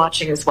others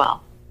watching as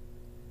well.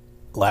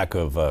 Lack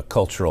of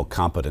cultural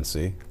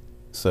competency.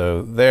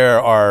 So there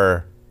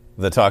are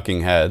the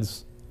talking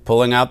heads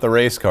pulling out the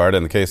race card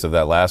in the case of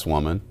that last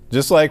woman,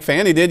 just like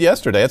Fani did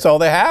yesterday. That's all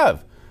they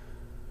have.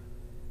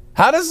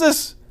 How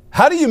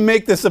do you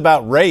make this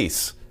about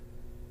race?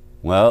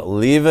 Well,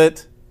 leave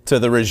it to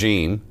the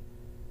regime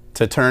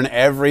to turn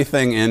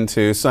everything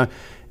into some.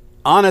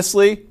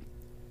 Honestly,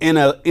 in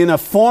a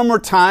former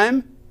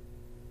time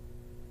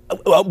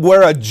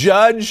where a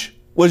judge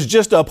was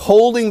just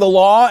upholding the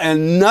law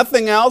and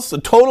nothing else, a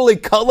totally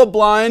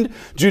colorblind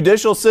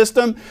judicial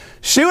system,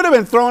 she would have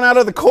been thrown out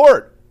of the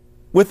court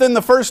within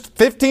the first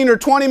 15 or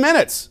 20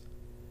 minutes.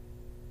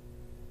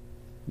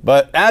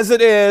 But as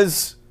it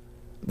is,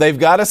 they've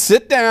got to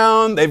sit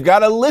down, they've got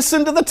to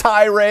listen to the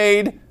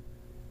tirade,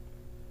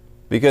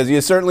 because you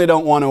certainly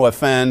don't want to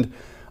offend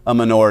a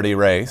minority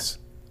race.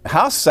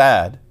 How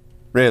sad,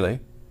 really.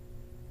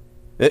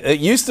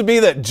 It used to be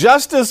that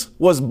justice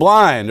was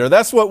blind, or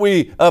that's what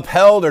we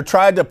upheld or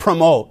tried to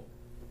promote.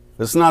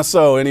 It's not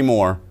so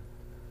anymore.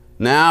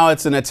 Now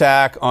it's an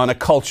attack on a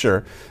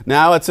culture.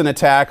 Now it's an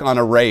attack on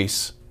a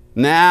race.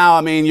 Now,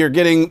 you're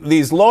getting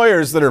these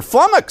lawyers that are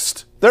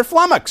flummoxed. They're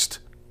flummoxed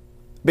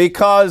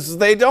because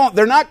they're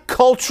not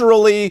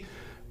culturally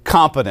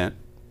competent.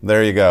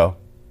 There you go.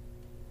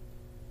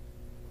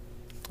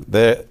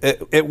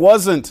 It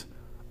wasn't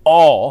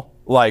all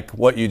like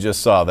what you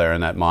just saw there in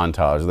that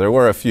montage. There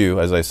were a few,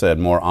 as I said,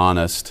 more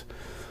honest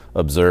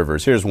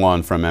observers. Here's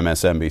one from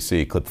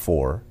MSNBC, clip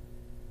 4.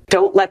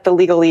 Don't let the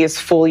legalese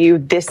fool you.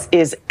 This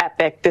is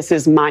epic. This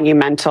is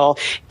monumental.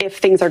 If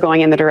things are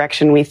going in the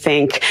direction we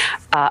think,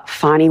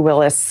 Fani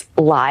Willis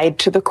lied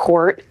to the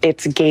court.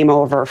 It's game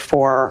over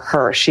for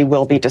her. She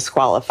will be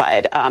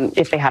disqualified.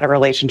 If they had a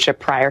relationship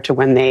prior to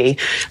when they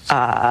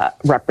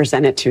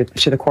represented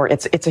to the court,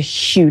 it's a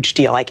huge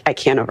deal. I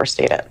can't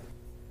overstate it.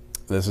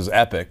 This is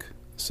epic,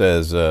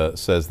 says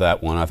that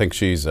one. I think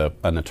she's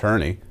an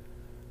attorney.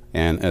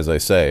 And as I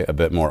say, a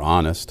bit more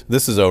honest.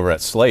 This is over at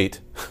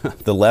Slate,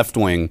 the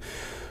left-wing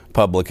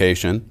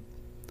publication.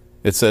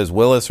 It says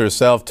Willis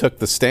herself took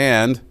the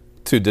stand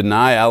to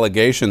deny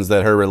allegations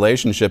that her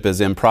relationship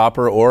is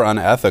improper or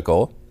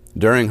unethical.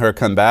 During her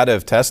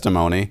combative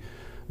testimony,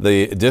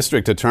 the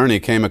district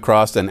attorney came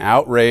across an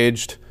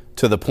outraged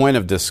to the point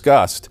of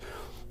disgust,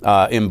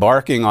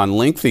 embarking on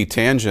lengthy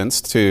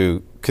tangents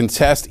to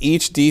contest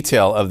each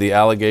detail of the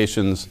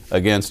allegations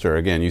against her.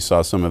 Again, you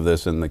saw some of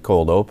this in the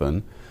cold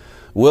open.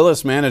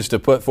 Willis managed to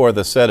put forth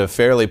a set of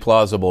fairly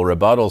plausible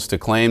rebuttals to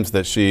claims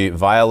that she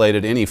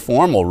violated any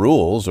formal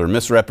rules or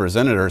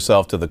misrepresented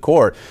herself to the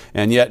court,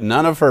 and yet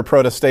none of her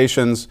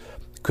protestations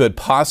could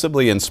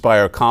possibly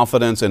inspire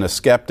confidence in a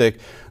skeptic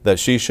that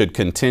she should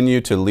continue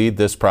to lead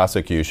this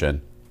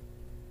prosecution.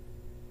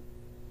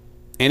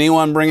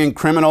 Anyone bringing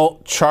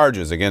criminal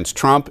charges against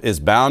Trump is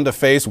bound to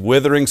face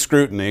withering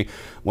scrutiny.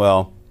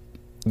 Well,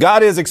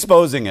 God is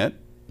exposing it.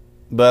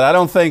 But I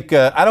don't think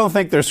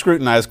they're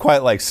scrutinized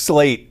quite like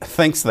Slate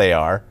thinks they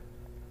are.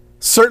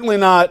 Certainly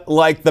not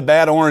like the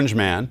bad orange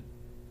man.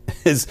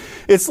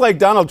 It's like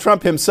Donald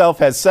Trump himself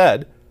has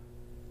said.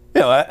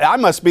 I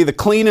must have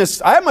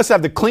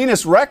the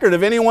cleanest record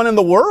of anyone in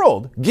the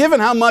world,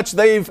 given how much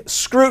they've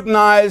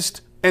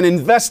scrutinized and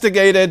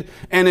investigated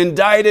and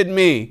indicted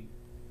me.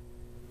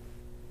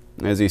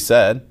 As he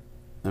said,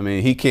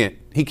 he can't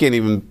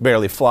even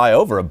barely fly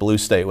over a blue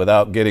state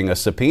without getting a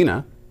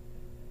subpoena.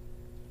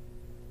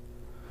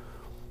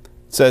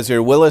 It says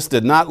here, Willis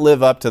did not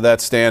live up to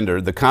that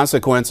standard. The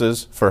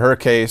consequences for her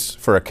case,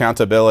 for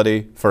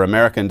accountability, for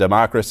American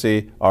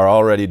democracy are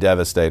already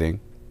devastating.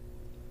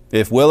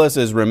 If Willis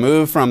is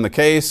removed from the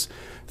case,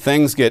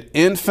 things get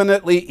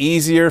infinitely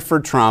easier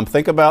for Trump.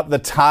 Think about the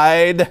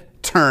tide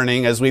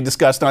turning, as we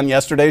discussed on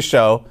yesterday's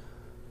show.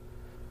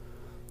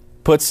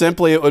 Put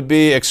simply, it would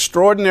be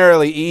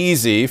extraordinarily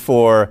easy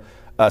for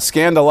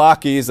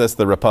Scandalakis, that's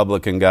the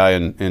Republican guy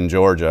in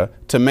Georgia,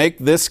 to make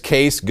this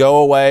case go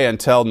away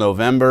until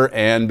November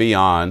and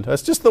beyond.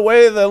 That's just the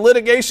way the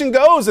litigation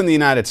goes in the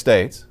United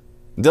States.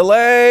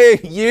 Delay,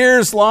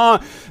 years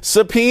long,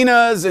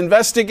 subpoenas,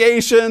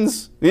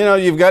 investigations.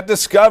 You've got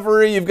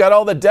discovery, you've got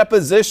all the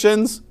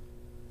depositions.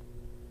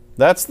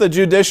 That's the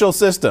judicial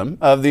system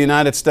of the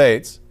United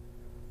States.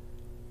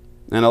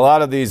 And a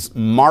lot of these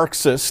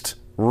Marxist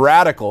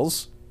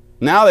radicals,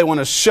 now they want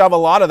to shove a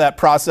lot of that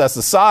process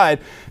aside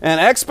and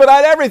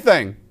expedite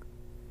everything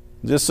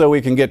just so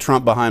we can get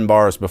Trump behind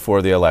bars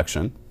before the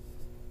election.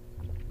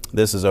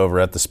 This is over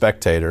at The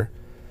Spectator.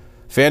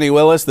 Fani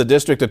Willis, the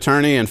district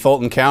attorney in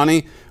Fulton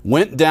County,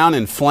 went down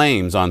in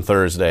flames on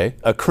Thursday.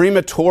 A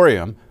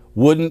crematorium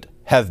wouldn't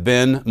have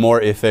been more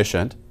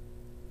efficient.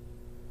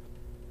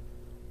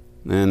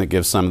 And it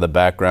gives some of the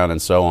background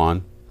and so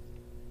on.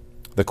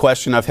 The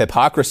question of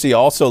hypocrisy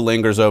also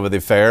lingers over the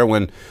affair.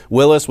 When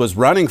Willis was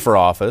running for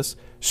office,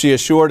 she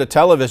assured a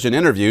television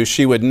interview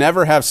she would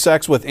never have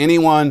sex with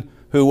anyone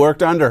who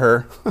worked under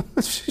her.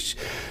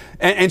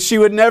 and she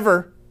would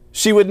never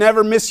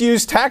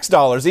misuse tax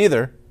dollars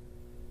either.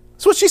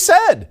 That's what she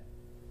said.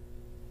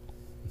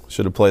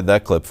 Should have played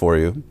that clip for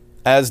you.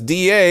 As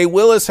DA,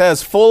 Willis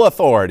has full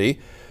authority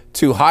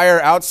to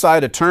hire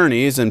outside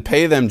attorneys and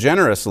pay them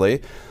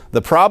generously.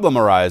 The problem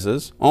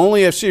arises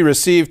only if she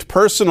received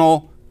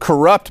personal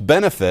corrupt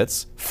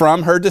benefits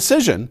from her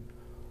decision.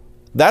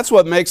 That's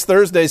what makes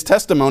Thursday's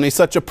testimony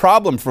such a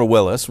problem for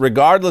Willis,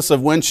 regardless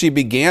of when she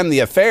began the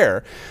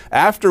affair.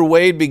 After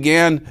Wade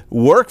began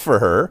work for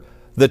her,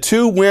 the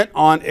two went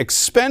on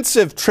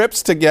expensive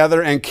trips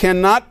together and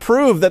cannot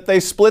prove that they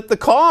split the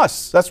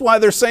costs. That's why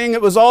they're saying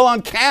it was all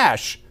on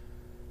cash,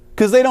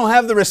 because they don't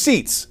have the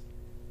receipts.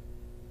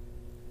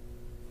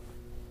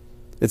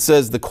 It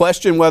says the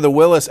question whether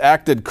Willis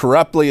acted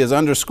corruptly is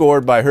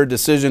underscored by her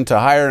decision to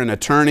hire an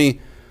attorney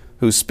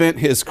who spent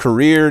his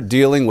career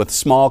dealing with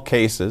small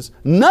cases.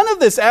 None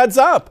of this adds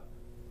up.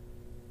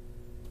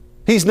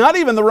 He's not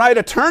even the right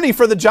attorney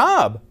for the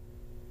job.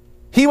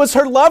 He was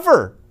her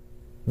lover.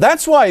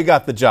 That's why he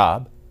got the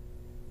job.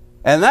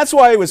 And that's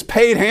why he was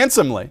paid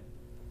handsomely.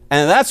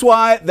 And that's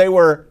why they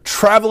were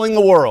traveling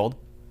the world.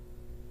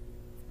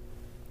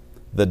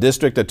 The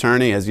district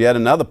attorney has yet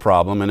another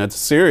problem, and it's a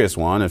serious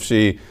one. If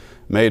she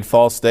made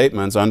false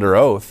statements under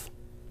oath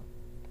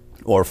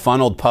or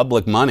funneled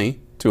public money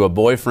to a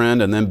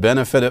boyfriend and then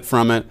benefited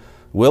from it,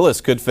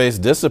 Willis could face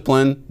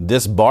discipline,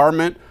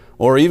 disbarment,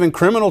 or even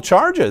criminal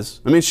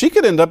charges. I mean, she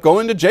could end up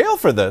going to jail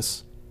for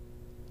this.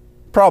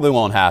 Probably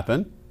won't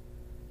happen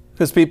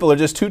because people are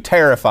just too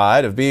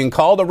terrified of being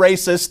called a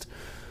racist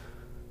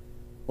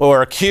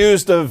or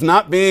accused of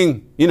not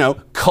being,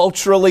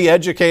 culturally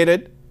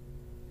educated.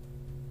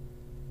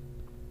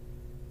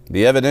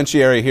 The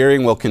evidentiary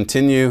hearing will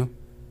continue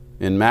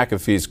in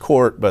McAfee's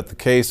court, but the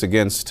case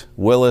against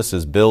Willis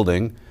is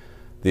building.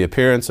 The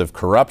appearance of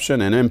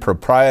corruption and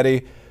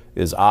impropriety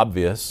is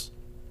obvious.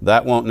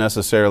 That won't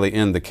necessarily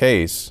end the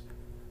case,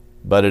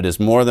 but it is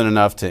more than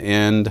enough to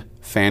end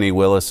Fani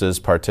Willis's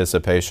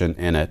participation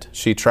in it.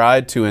 She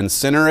tried to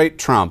incinerate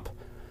Trump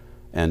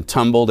and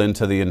tumbled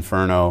into the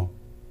inferno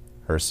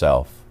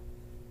herself.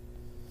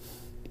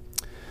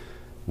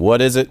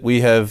 What is it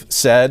we have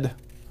said,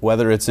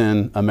 whether it's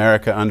in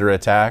America Under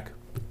Attack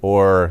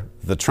or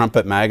the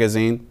Trumpet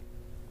magazine?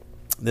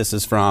 This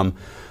is from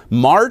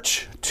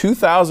March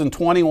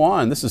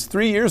 2021. This is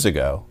 3 years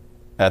ago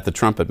at the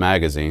Trumpet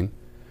magazine.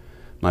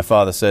 My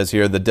father says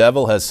here, the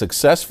devil has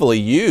successfully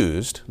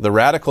used the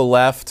radical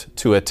left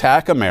to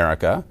attack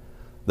America,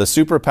 the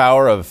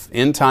superpower of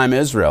end-time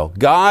Israel.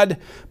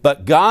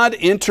 But God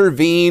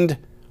intervened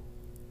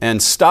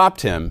and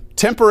stopped him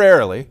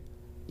temporarily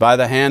by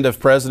the hand of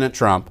President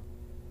Trump.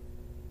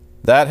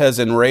 That has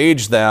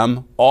enraged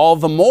them all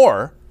the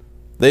more.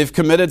 They've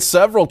committed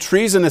several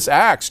treasonous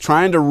acts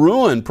trying to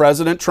ruin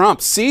President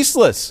Trump.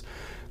 Ceaseless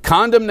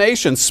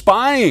condemnation,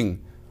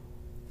 spying,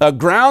 a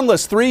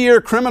groundless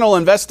 3-year criminal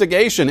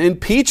investigation,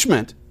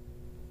 impeachment.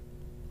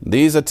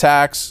 These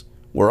attacks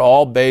were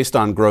all based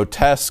on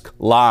grotesque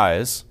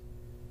lies,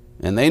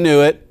 and they knew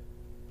it,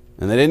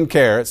 and they didn't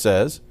care, it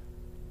says.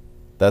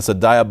 That's a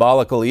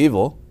diabolical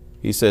evil.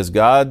 He says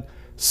God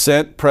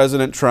sent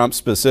President Trump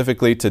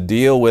specifically to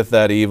deal with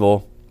that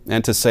evil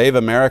and to save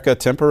America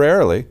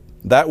temporarily.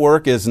 That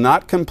work is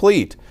not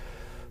complete.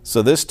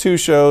 So this too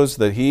shows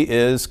that he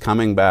is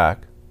coming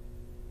back.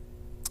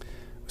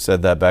 We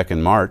said that back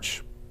in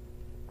March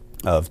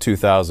of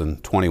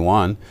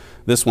 2021.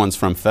 This one's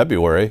from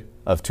February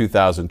of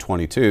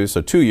 2022,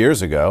 so 2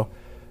 years ago.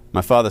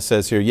 My father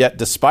says here, yet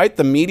despite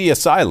the media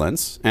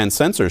silence and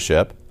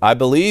censorship, I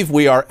believe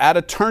we are at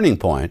a turning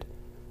point.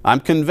 I'm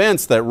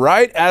convinced that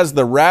right as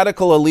the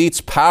radical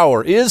elite's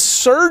power is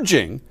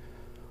surging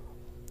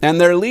and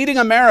they're leading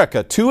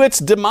America to its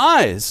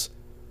demise,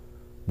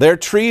 their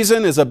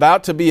treason is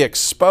about to be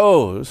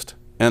exposed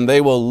and they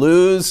will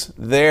lose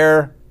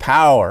their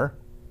power.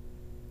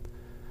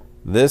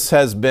 This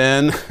has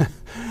been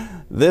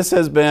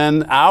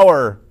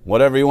our,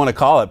 whatever you want to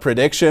call it,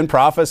 prediction,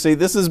 prophecy.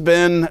 This has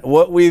been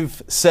what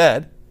we've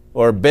said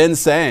or been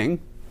saying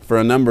for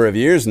a number of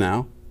years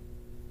now.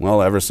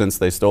 Well, ever since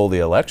they stole the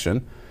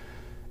election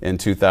in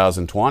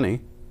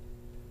 2020,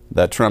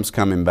 that Trump's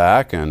coming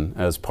back, and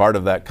as part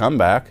of that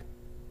comeback,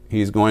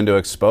 he's going to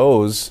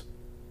expose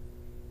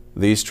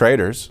these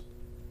traitors.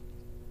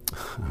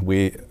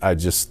 I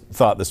just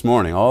thought this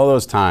morning, all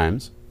those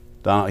times,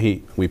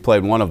 we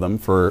played one of them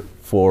for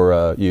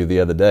you the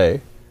other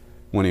day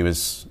when he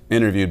was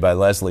interviewed by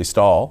Leslie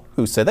Stahl,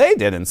 who said, they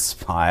didn't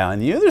spy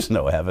on you. There's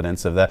no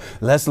evidence of that.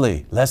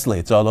 Leslie,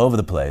 it's all over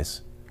the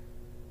place.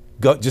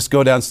 Just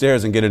go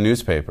downstairs and get a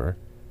newspaper.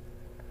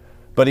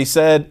 But he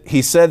said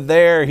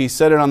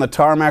it on the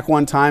tarmac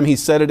one time. He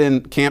said it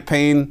in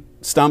campaign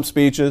stump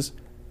speeches.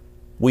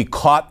 We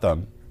caught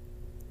them.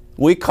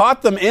 We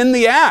caught them in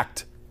the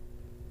act.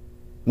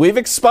 We've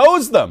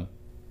exposed them.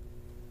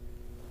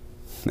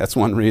 That's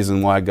one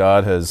reason why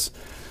God has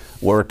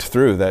worked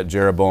through that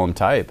Jeroboam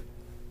type,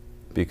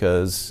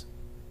 because,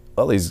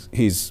 well,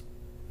 he's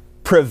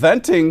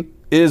preventing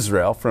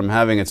Israel from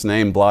having its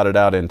name blotted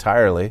out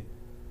entirely.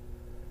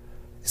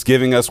 He's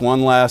giving us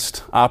one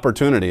last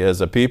opportunity as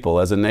a people,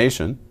 as a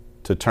nation,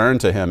 to turn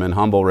to him in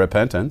humble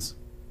repentance.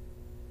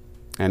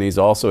 And he's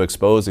also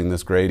exposing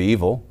this great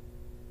evil,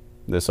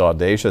 this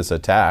audacious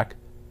attack.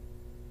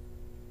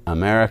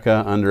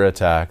 America Under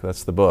Attack.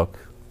 That's the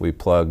book we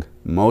plug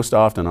most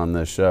often on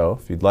this show.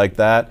 If you'd like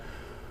that,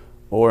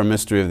 or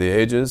Mystery of the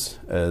Ages,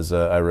 as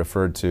I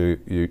referred you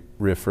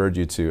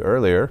to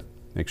earlier,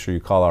 make sure you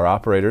call our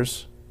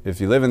operators.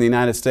 If you live in the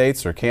United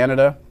States or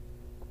Canada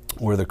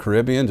or the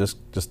Caribbean,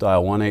 just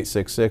dial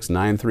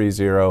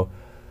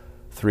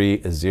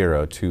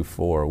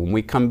 1-866-930-3024. When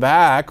we come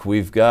back,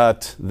 we've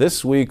got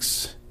this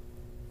week's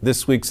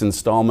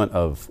installment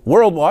of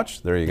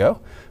WorldWatch. There you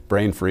go.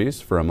 Brain freeze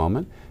for a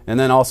moment. And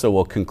then also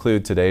we'll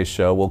conclude today's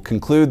show. We'll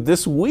conclude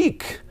this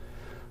week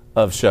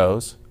of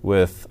shows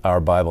with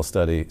our Bible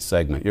study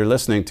segment. You're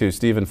listening to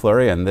Stephen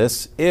Flurry, and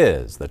this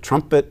is the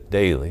Trumpet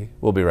Daily.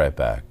 We'll be right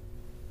back.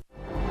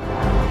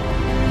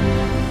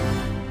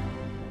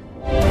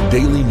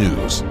 Daily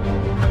news,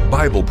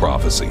 Bible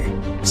prophecy.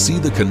 See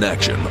the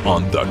connection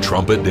on the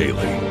Trumpet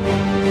Daily.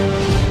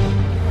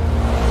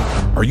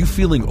 Are you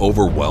feeling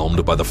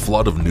overwhelmed by the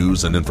flood of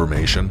news and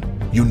information?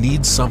 You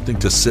need something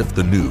to sift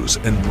the news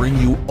and bring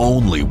you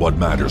only what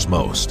matters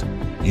most.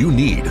 You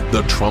need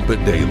the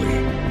Trumpet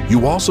Daily.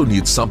 You also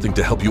need something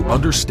to help you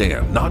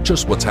understand not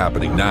just what's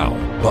happening now,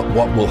 but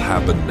what will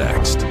happen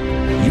next.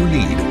 You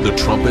need the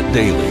Trumpet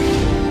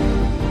Daily.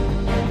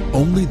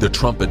 Only the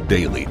Trumpet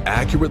Daily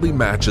accurately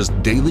matches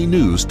daily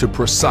news to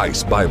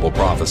precise Bible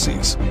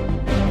prophecies.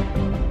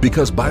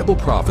 Because Bible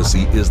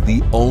prophecy is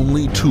the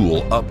only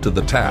tool up to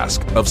the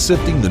task of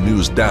sifting the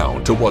news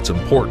down to what's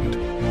important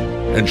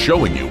and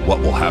showing you what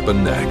will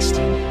happen next.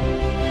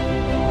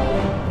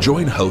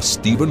 Join host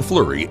Stephen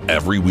Flurry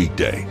every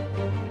weekday.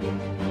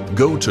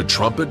 Go to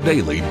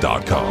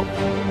trumpetdaily.com.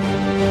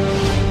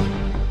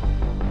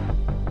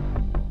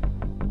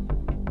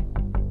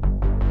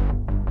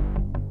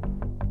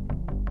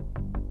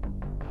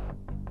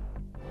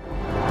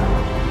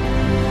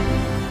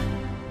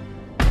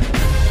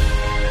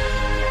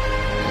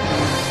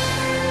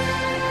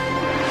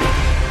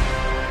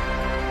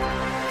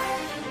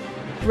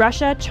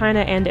 Russia, China,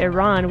 and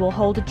Iran will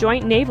hold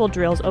joint naval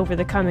drills over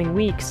the coming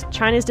weeks,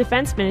 China's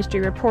defense ministry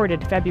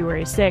reported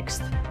February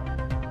 6th.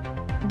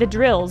 The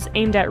drills,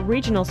 aimed at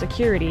regional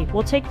security,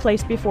 will take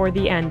place before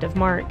the end of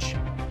March.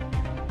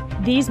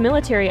 These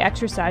military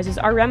exercises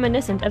are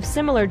reminiscent of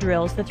similar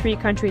drills the three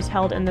countries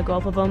held in the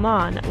Gulf of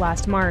Oman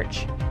last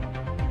March.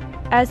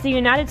 As the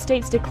United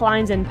States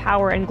declines in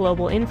power and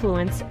global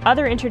influence,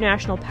 other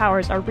international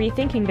powers are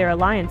rethinking their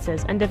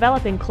alliances and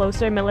developing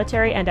closer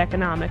military and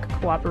economic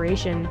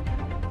cooperation.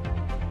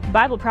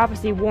 Bible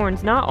prophecy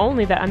warns not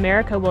only that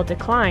America will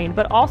decline,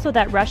 but also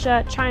that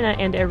Russia, China,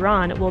 and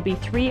Iran will be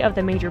three of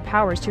the major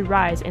powers to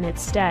rise in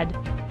its stead.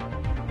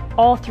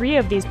 All three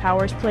of these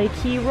powers play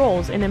key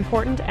roles in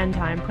important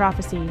end-time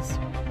prophecies.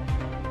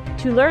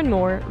 To learn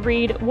more,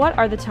 read What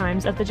Are the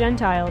Times of the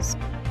Gentiles?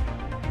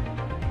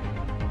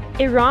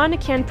 Iran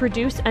can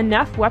produce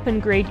enough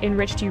weapon-grade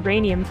enriched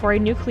uranium for a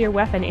nuclear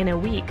weapon in a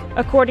week,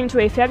 according to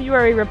a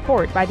February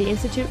report by the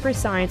Institute for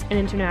Science and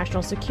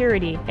International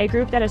Security, a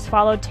group that has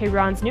followed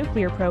Tehran's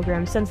nuclear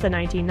program since the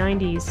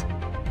 1990s.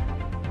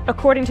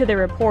 According to the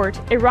report,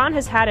 Iran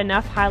has had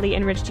enough highly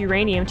enriched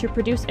uranium to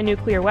produce a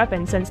nuclear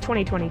weapon since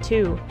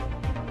 2022.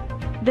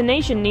 The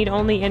nation need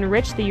only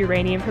enrich the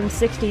uranium from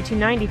 60 to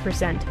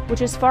 90%,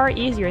 which is far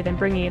easier than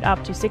bringing it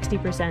up to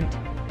 60%.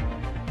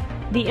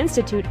 The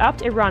Institute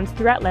upped Iran's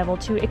threat level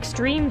to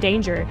extreme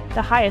danger,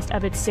 the highest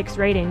of its 6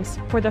 ratings,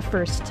 for the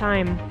first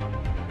time.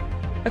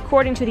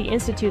 According to the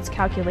Institute's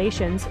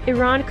calculations,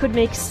 Iran could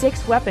make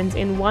 6 weapons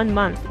in 1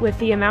 month with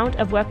the amount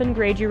of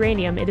weapon-grade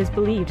uranium it is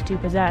believed to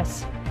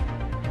possess.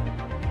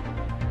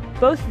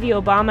 Both the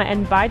Obama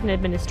and Biden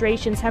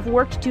administrations have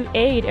worked to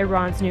aid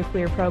Iran's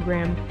nuclear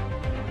program.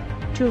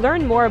 To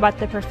learn more about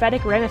the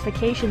prophetic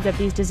ramifications of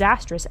these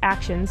disastrous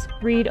actions,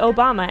 read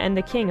Obama and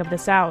the King of the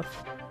South.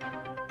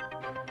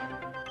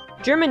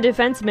 German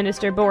Defense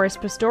Minister Boris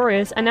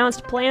Pistorius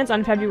announced plans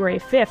on February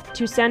 5th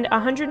to send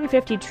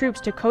 150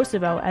 troops to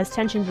Kosovo as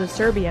tensions with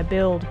Serbia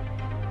build.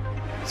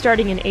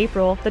 Starting in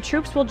April, the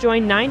troops will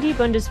join 90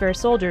 Bundeswehr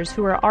soldiers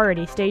who are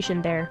already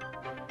stationed there.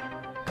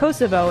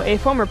 Kosovo, a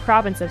former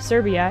province of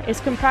Serbia, is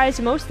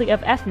comprised mostly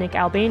of ethnic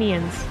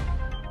Albanians.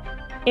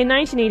 In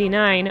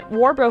 1989,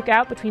 war broke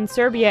out between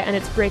Serbia and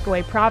its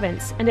breakaway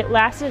province, and it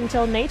lasted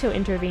until NATO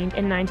intervened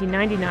in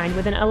 1999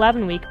 with an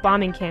 11-week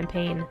bombing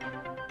campaign.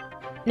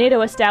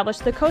 NATO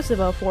established the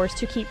Kosovo Force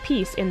to keep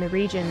peace in the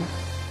region.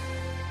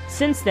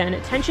 Since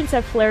then, tensions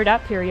have flared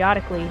up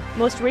periodically,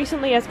 most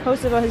recently as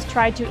Kosovo has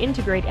tried to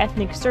integrate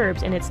ethnic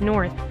Serbs in its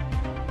north.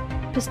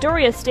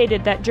 Pistorius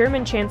stated that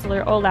German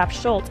Chancellor Olaf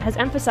Scholz has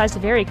emphasized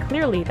very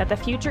clearly that the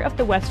future of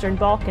the Western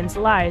Balkans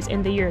lies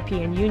in the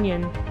European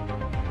Union.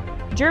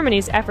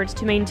 Germany's efforts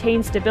to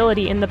maintain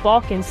stability in the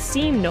Balkans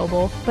seem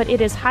noble, but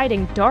it is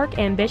hiding dark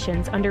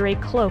ambitions under a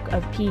cloak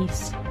of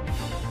peace.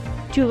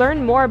 To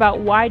learn more about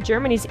why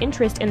Germany's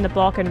interest in the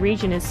Balkan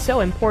region is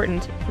so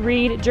important,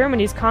 read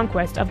Germany's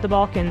Conquest of the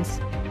Balkans.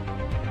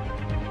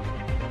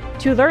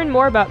 To learn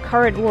more about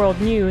current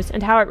world news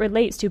and how it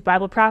relates to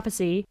Bible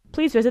prophecy,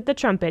 please visit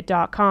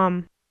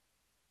thetrumpet.com.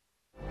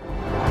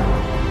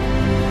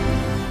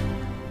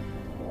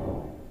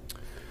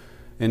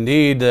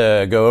 Indeed,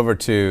 go over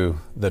to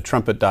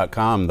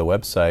thetrumpet.com, the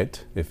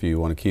website, if you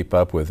want to keep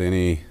up with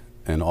any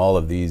and all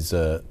of these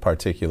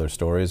particular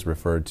stories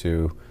referred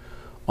to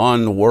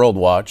on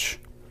WorldWatch.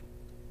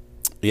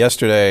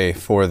 Yesterday,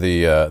 for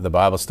the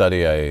Bible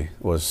study, I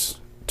was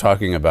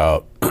talking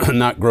about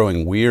not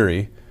growing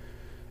weary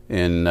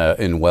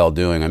in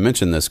well-doing. I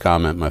mentioned this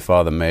comment my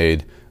father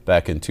made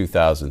back in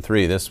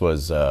 2003. This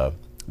was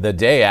the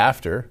day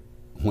after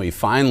we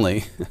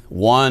finally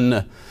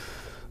won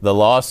the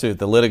lawsuit,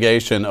 the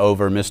litigation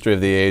over Mystery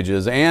of the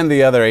Ages and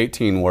the other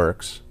 18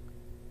 works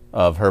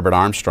of Herbert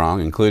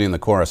Armstrong, including the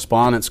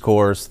correspondence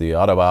course, the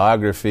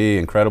autobiography,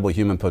 Incredible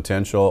Human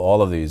Potential,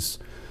 all of these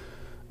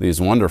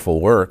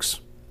wonderful works.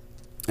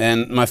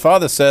 And my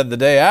father said the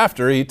day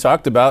after, he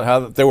talked about how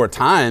there were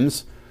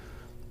times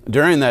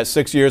during that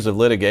 6 years of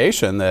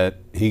litigation that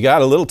he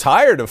got a little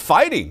tired of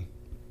fighting,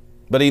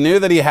 but he knew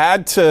that he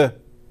had to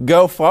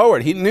go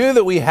forward. He knew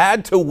that we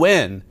had to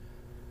win.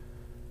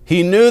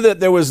 He knew that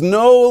there was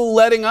no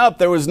letting up,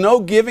 there was no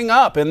giving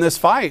up in this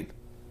fight.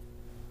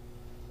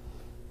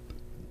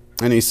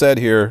 And he said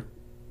here,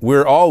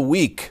 we're all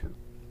weak,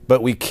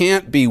 but we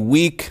can't be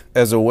weak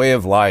as a way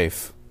of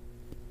life.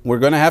 We're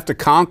going to have to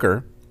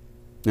conquer,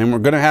 and we're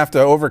going to have to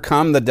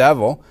overcome the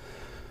devil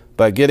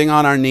by getting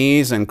on our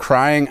knees and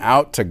crying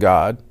out to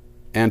God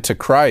and to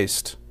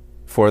Christ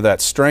for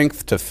that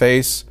strength to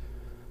face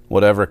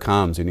whatever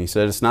comes. And he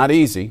said, it's not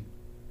easy.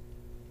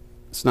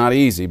 It's not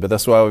easy, but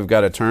that's why we've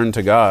got to turn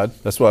to God.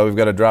 That's why we've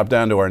got to drop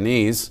down to our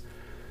knees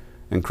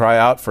and cry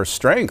out for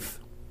strength.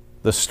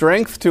 The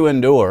strength to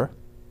endure,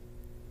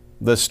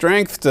 the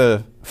strength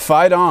to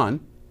fight on,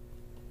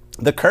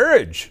 the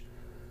courage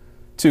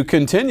to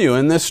continue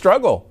in this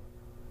struggle.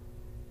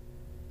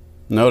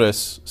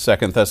 Notice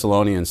 2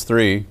 Thessalonians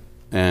 3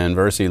 and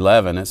verse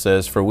 11. It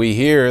says, for we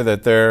hear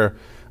that there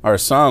are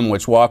some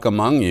which walk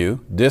among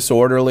you,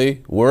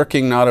 disorderly,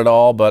 working not at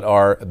all, but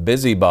are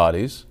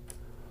busybodies.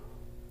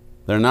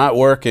 They're not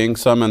working.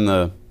 Some in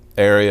the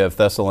area of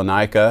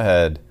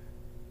Thessalonica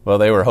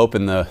they were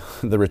hoping the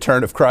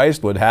return of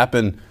Christ would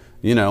happen,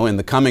 in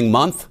the coming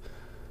month.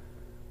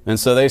 And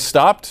so they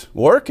stopped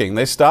working.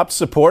 They stopped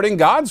supporting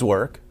God's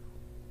work.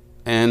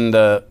 And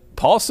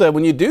Paul said,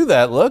 when you do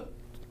that, look,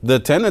 the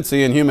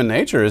tendency in human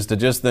nature is to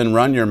just then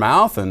run your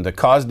mouth and to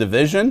cause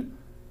division.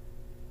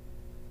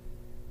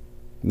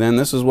 Then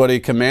this is what he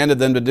commanded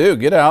them to do.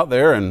 Get out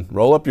there and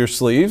roll up your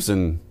sleeves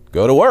and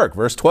go to work.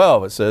 Verse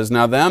 12, it says,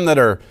 now them that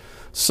are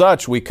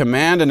such we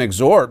command and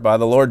exhort by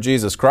the Lord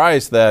Jesus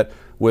Christ, that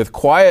with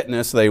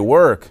quietness they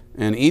work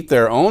and eat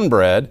their own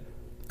bread.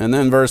 And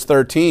then verse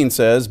 13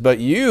 says, but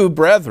you,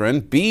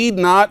 brethren, be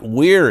not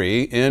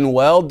weary in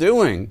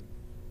well-doing.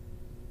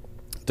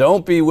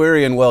 Don't be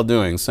weary in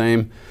well-doing.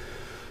 Same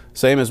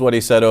as what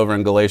he said over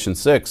in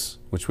Galatians 6,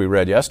 which we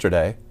read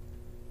yesterday.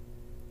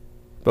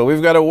 But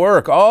we've got to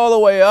work all the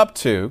way up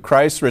to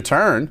Christ's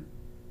return.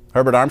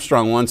 Herbert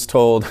Armstrong once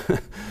told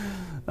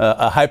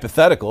a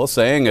hypothetical,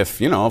 saying, if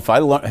we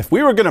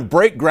were going to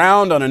break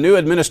ground on a new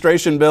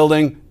administration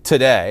building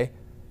today,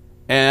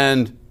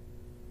 and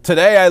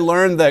today I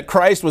learned that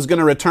Christ was going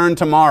to return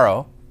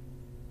tomorrow,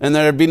 and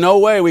there'd be no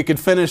way we could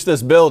finish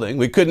this building,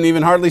 we couldn't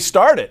even hardly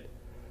start it,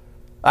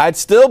 I'd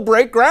still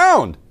break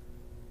ground.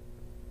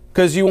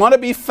 Because you want to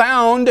be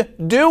found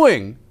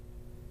doing.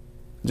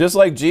 Just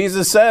like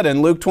Jesus said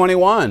in Luke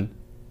 21.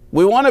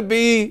 We want to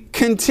be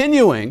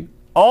continuing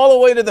all the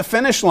way to the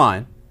finish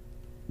line.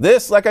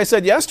 This, like I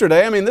said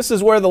yesterday, this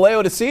is where the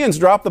Laodiceans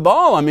dropped the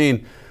ball.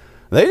 They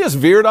just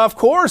veered off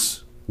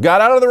course,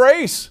 got out of the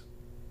race.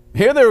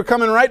 Here they were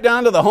coming right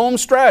down to the home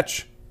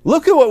stretch.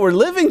 Look at what we're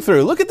living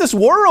through. Look at this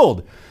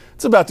world.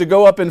 It's about to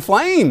go up in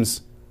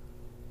flames.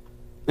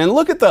 And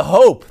look at the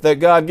hope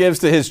that God gives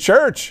to his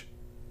church.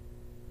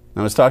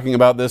 I was talking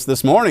about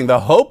this morning,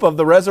 the hope of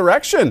the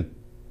resurrection.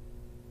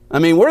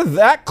 We're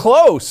that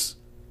close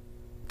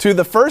to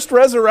the first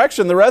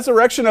resurrection, the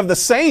resurrection of the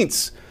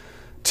saints,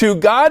 to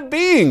God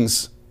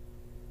beings.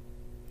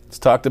 It's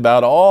talked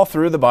about all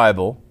through the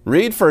Bible.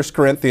 Read 1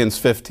 Corinthians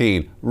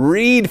 15.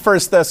 Read 1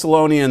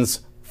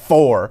 Thessalonians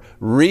 4.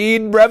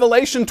 Read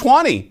Revelation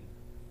 20.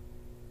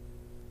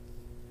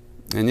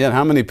 And yet,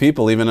 how many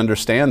people even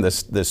understand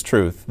this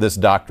truth, this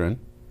doctrine,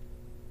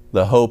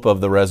 the hope of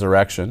the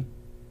resurrection?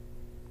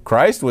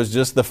 Christ was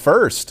just the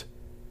first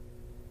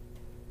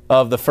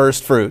of the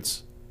first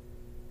fruits,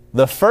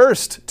 the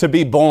first to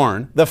be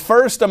born, the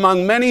first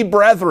among many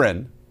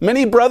brethren,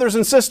 many brothers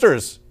and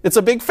sisters. It's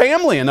a big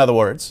family, in other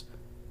words.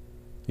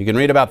 You can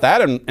read about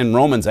that in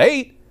Romans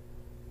 8.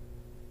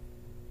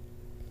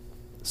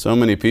 So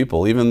many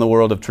people, even in the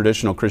world of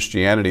traditional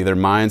Christianity, their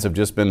minds have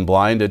just been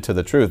blinded to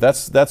the truth.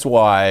 That's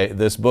why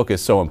this book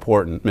is so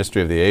important,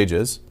 Mystery of the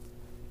Ages,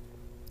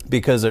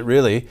 because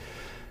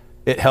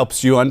it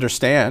helps you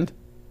understand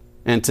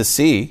and to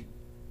see,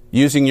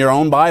 using your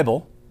own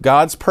Bible,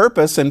 God's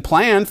purpose and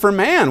plan for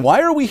man.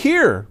 Why are we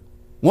here?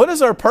 What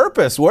is our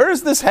purpose? Where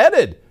is this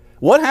headed?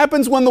 What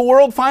happens when the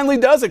world finally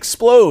does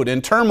explode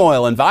in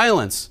turmoil and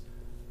violence?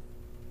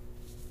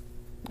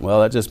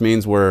 Well, that just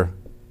means we're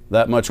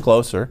that much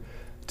closer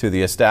to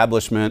the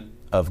establishment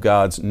of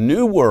God's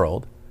new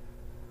world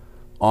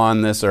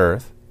on this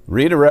earth.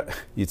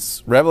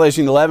 It's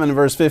Revelation 11,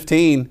 verse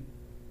 15.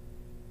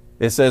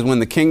 It says, when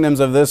the kingdoms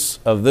of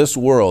this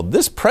world,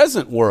 this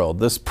present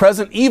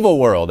evil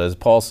world, as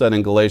Paul said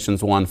in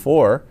Galatians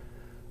 1:4,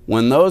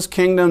 when those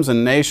kingdoms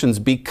and nations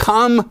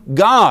become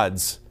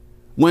gods,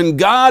 when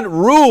God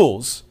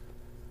rules,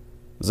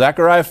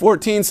 Zechariah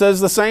 14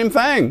 says the same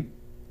thing.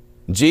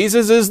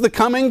 Jesus is the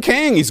coming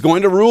king. He's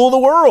going to rule the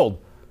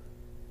world.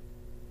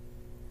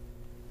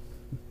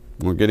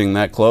 We're getting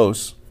that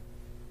close.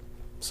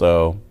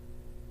 So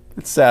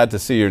it's sad to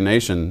see your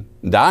nation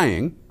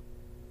dying.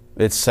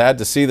 It's sad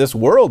to see this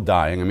world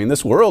dying. I mean,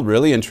 this world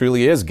really and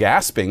truly is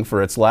gasping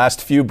for its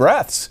last few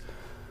breaths.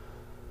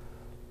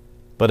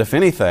 But if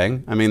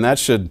anything, I mean, that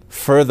should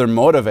further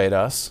motivate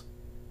us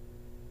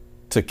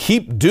to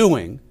keep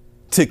doing,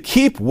 to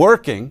keep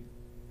working,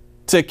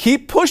 to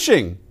keep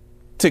pushing,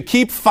 to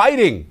keep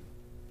fighting.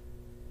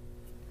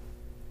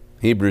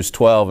 Hebrews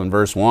 12 and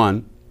verse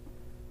 1.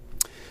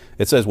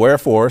 It says,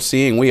 wherefore,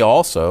 seeing we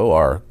also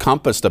are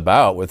compassed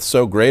about with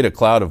so great a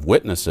cloud of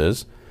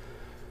witnesses.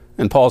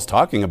 And Paul's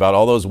talking about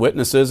all those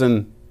witnesses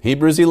in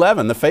Hebrews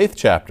 11, the faith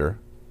chapter.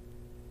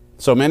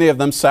 So many of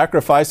them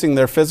sacrificing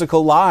their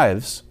physical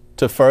lives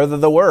to further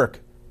the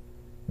work,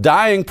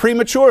 dying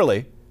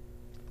prematurely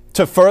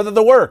to further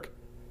the work.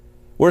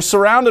 We're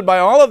surrounded by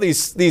all of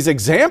these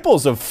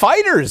examples of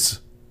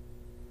fighters.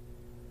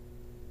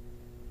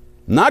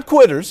 Not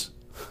quitters,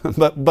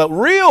 but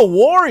real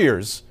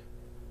warriors.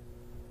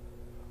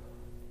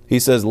 He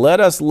says, let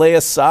us lay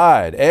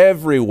aside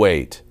every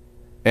weight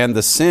and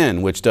the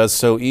sin which does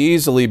so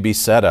easily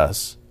beset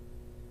us,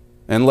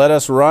 and let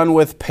us run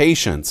with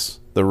patience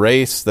the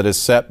race that is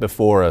set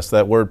before us.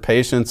 That word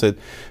patience,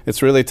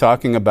 it's really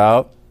talking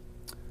about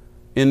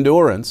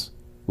endurance.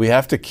 We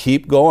have to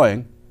keep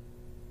going.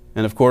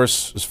 And of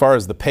course, as far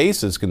as the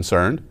pace is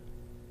concerned,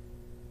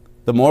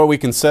 the more we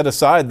can set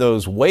aside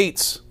those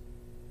weights,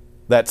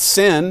 that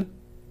sin,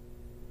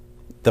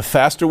 the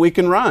faster we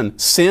can run.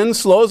 Sin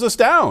slows us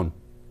down.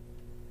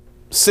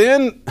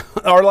 Sin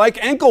are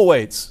like ankle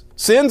weights.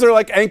 Sins are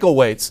like ankle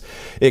weights.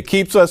 It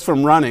keeps us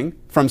from running,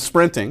 from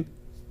sprinting.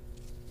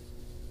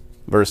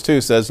 Verse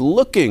 2 says,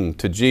 looking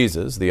to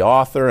Jesus, the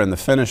author and the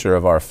finisher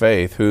of our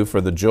faith, who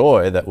for the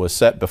joy that was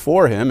set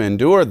before him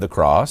endured the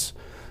cross,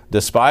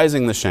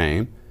 despising the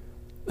shame,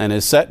 and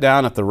is set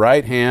down at the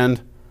right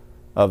hand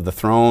of the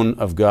throne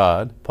of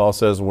God. Paul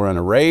says we're in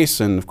a race,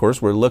 and of course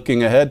we're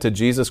looking ahead to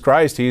Jesus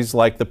Christ. He's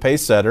like the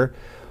pace setter.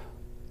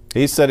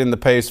 He's setting the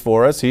pace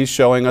for us. He's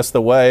showing us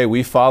the way.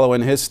 We follow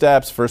in his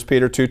steps, 1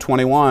 Peter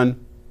 2:21.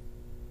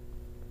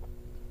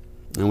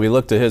 And we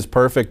look to his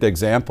perfect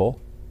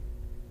example.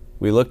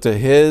 We look to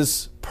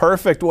his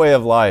perfect way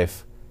of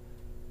life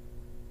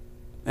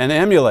and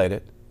emulate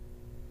it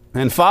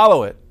and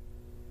follow it.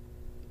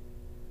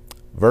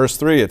 Verse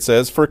 3, it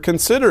says, for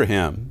consider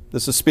him,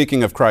 this is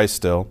speaking of Christ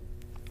still,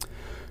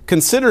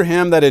 consider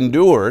him that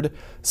endured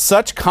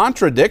such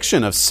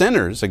contradiction of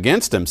sinners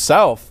against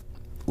himself,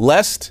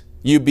 lest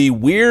you be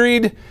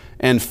wearied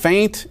and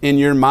faint in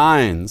your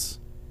minds.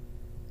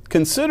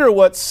 Consider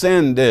what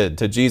sin did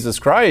to Jesus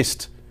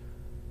Christ.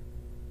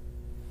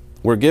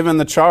 We're given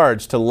the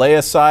charge to lay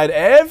aside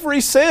every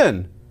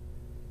sin.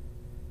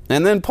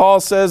 And then Paul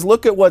says,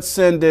 look at what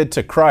sin did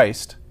to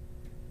Christ.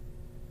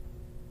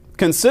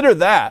 Consider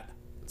that.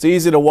 It's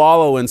easy to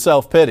wallow in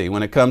self-pity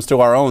when it comes to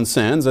our own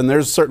sins, and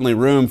there's certainly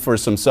room for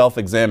some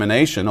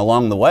self-examination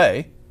along the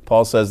way.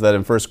 Paul says that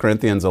in 1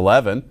 Corinthians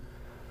 11.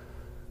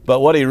 But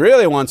what he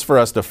really wants for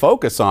us to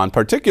focus on,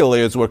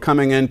 particularly as we're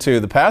coming into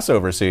the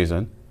Passover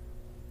season,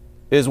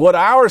 is what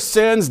our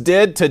sins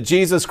did to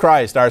Jesus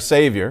Christ, our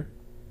Savior.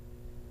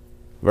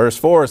 Verse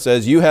 4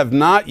 says, you have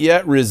not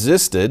yet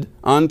resisted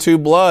unto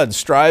blood,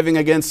 striving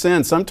against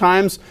sin.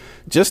 Sometimes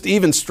just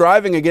even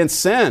striving against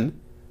sin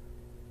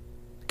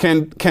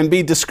can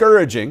be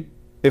discouraging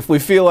if we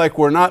feel like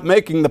we're not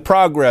making the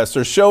progress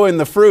or showing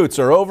the fruits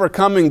or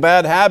overcoming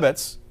bad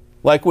habits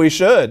like we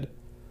should.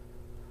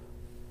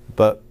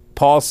 But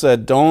Paul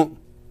said, don't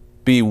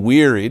be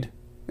wearied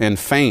and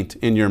faint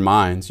in your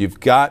minds.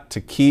 You've got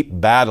to keep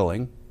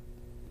battling,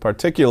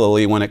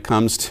 particularly when it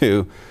comes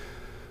to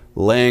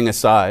laying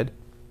aside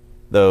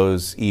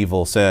those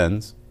evil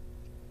sins.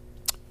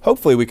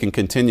 Hopefully we can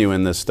continue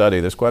in this study.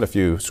 There's quite a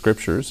few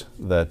scriptures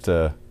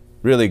that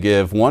really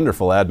give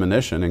wonderful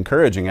admonition,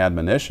 encouraging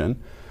admonition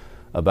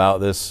about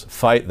this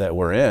fight that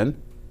we're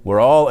in. We're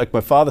all, like my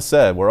father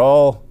said, we're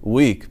all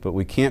weak, but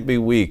we can't be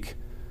weak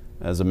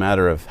as a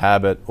matter of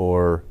habit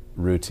or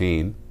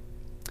routine.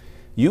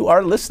 You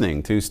are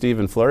listening to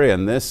Stephen Flurry,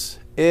 and this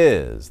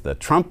is the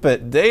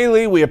Trumpet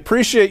Daily. We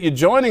appreciate you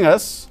joining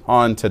us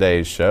on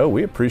today's show.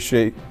 We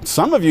appreciate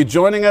some of you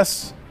joining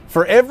us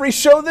for every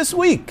show this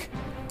week.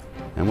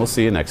 And we'll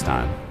see you next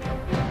time.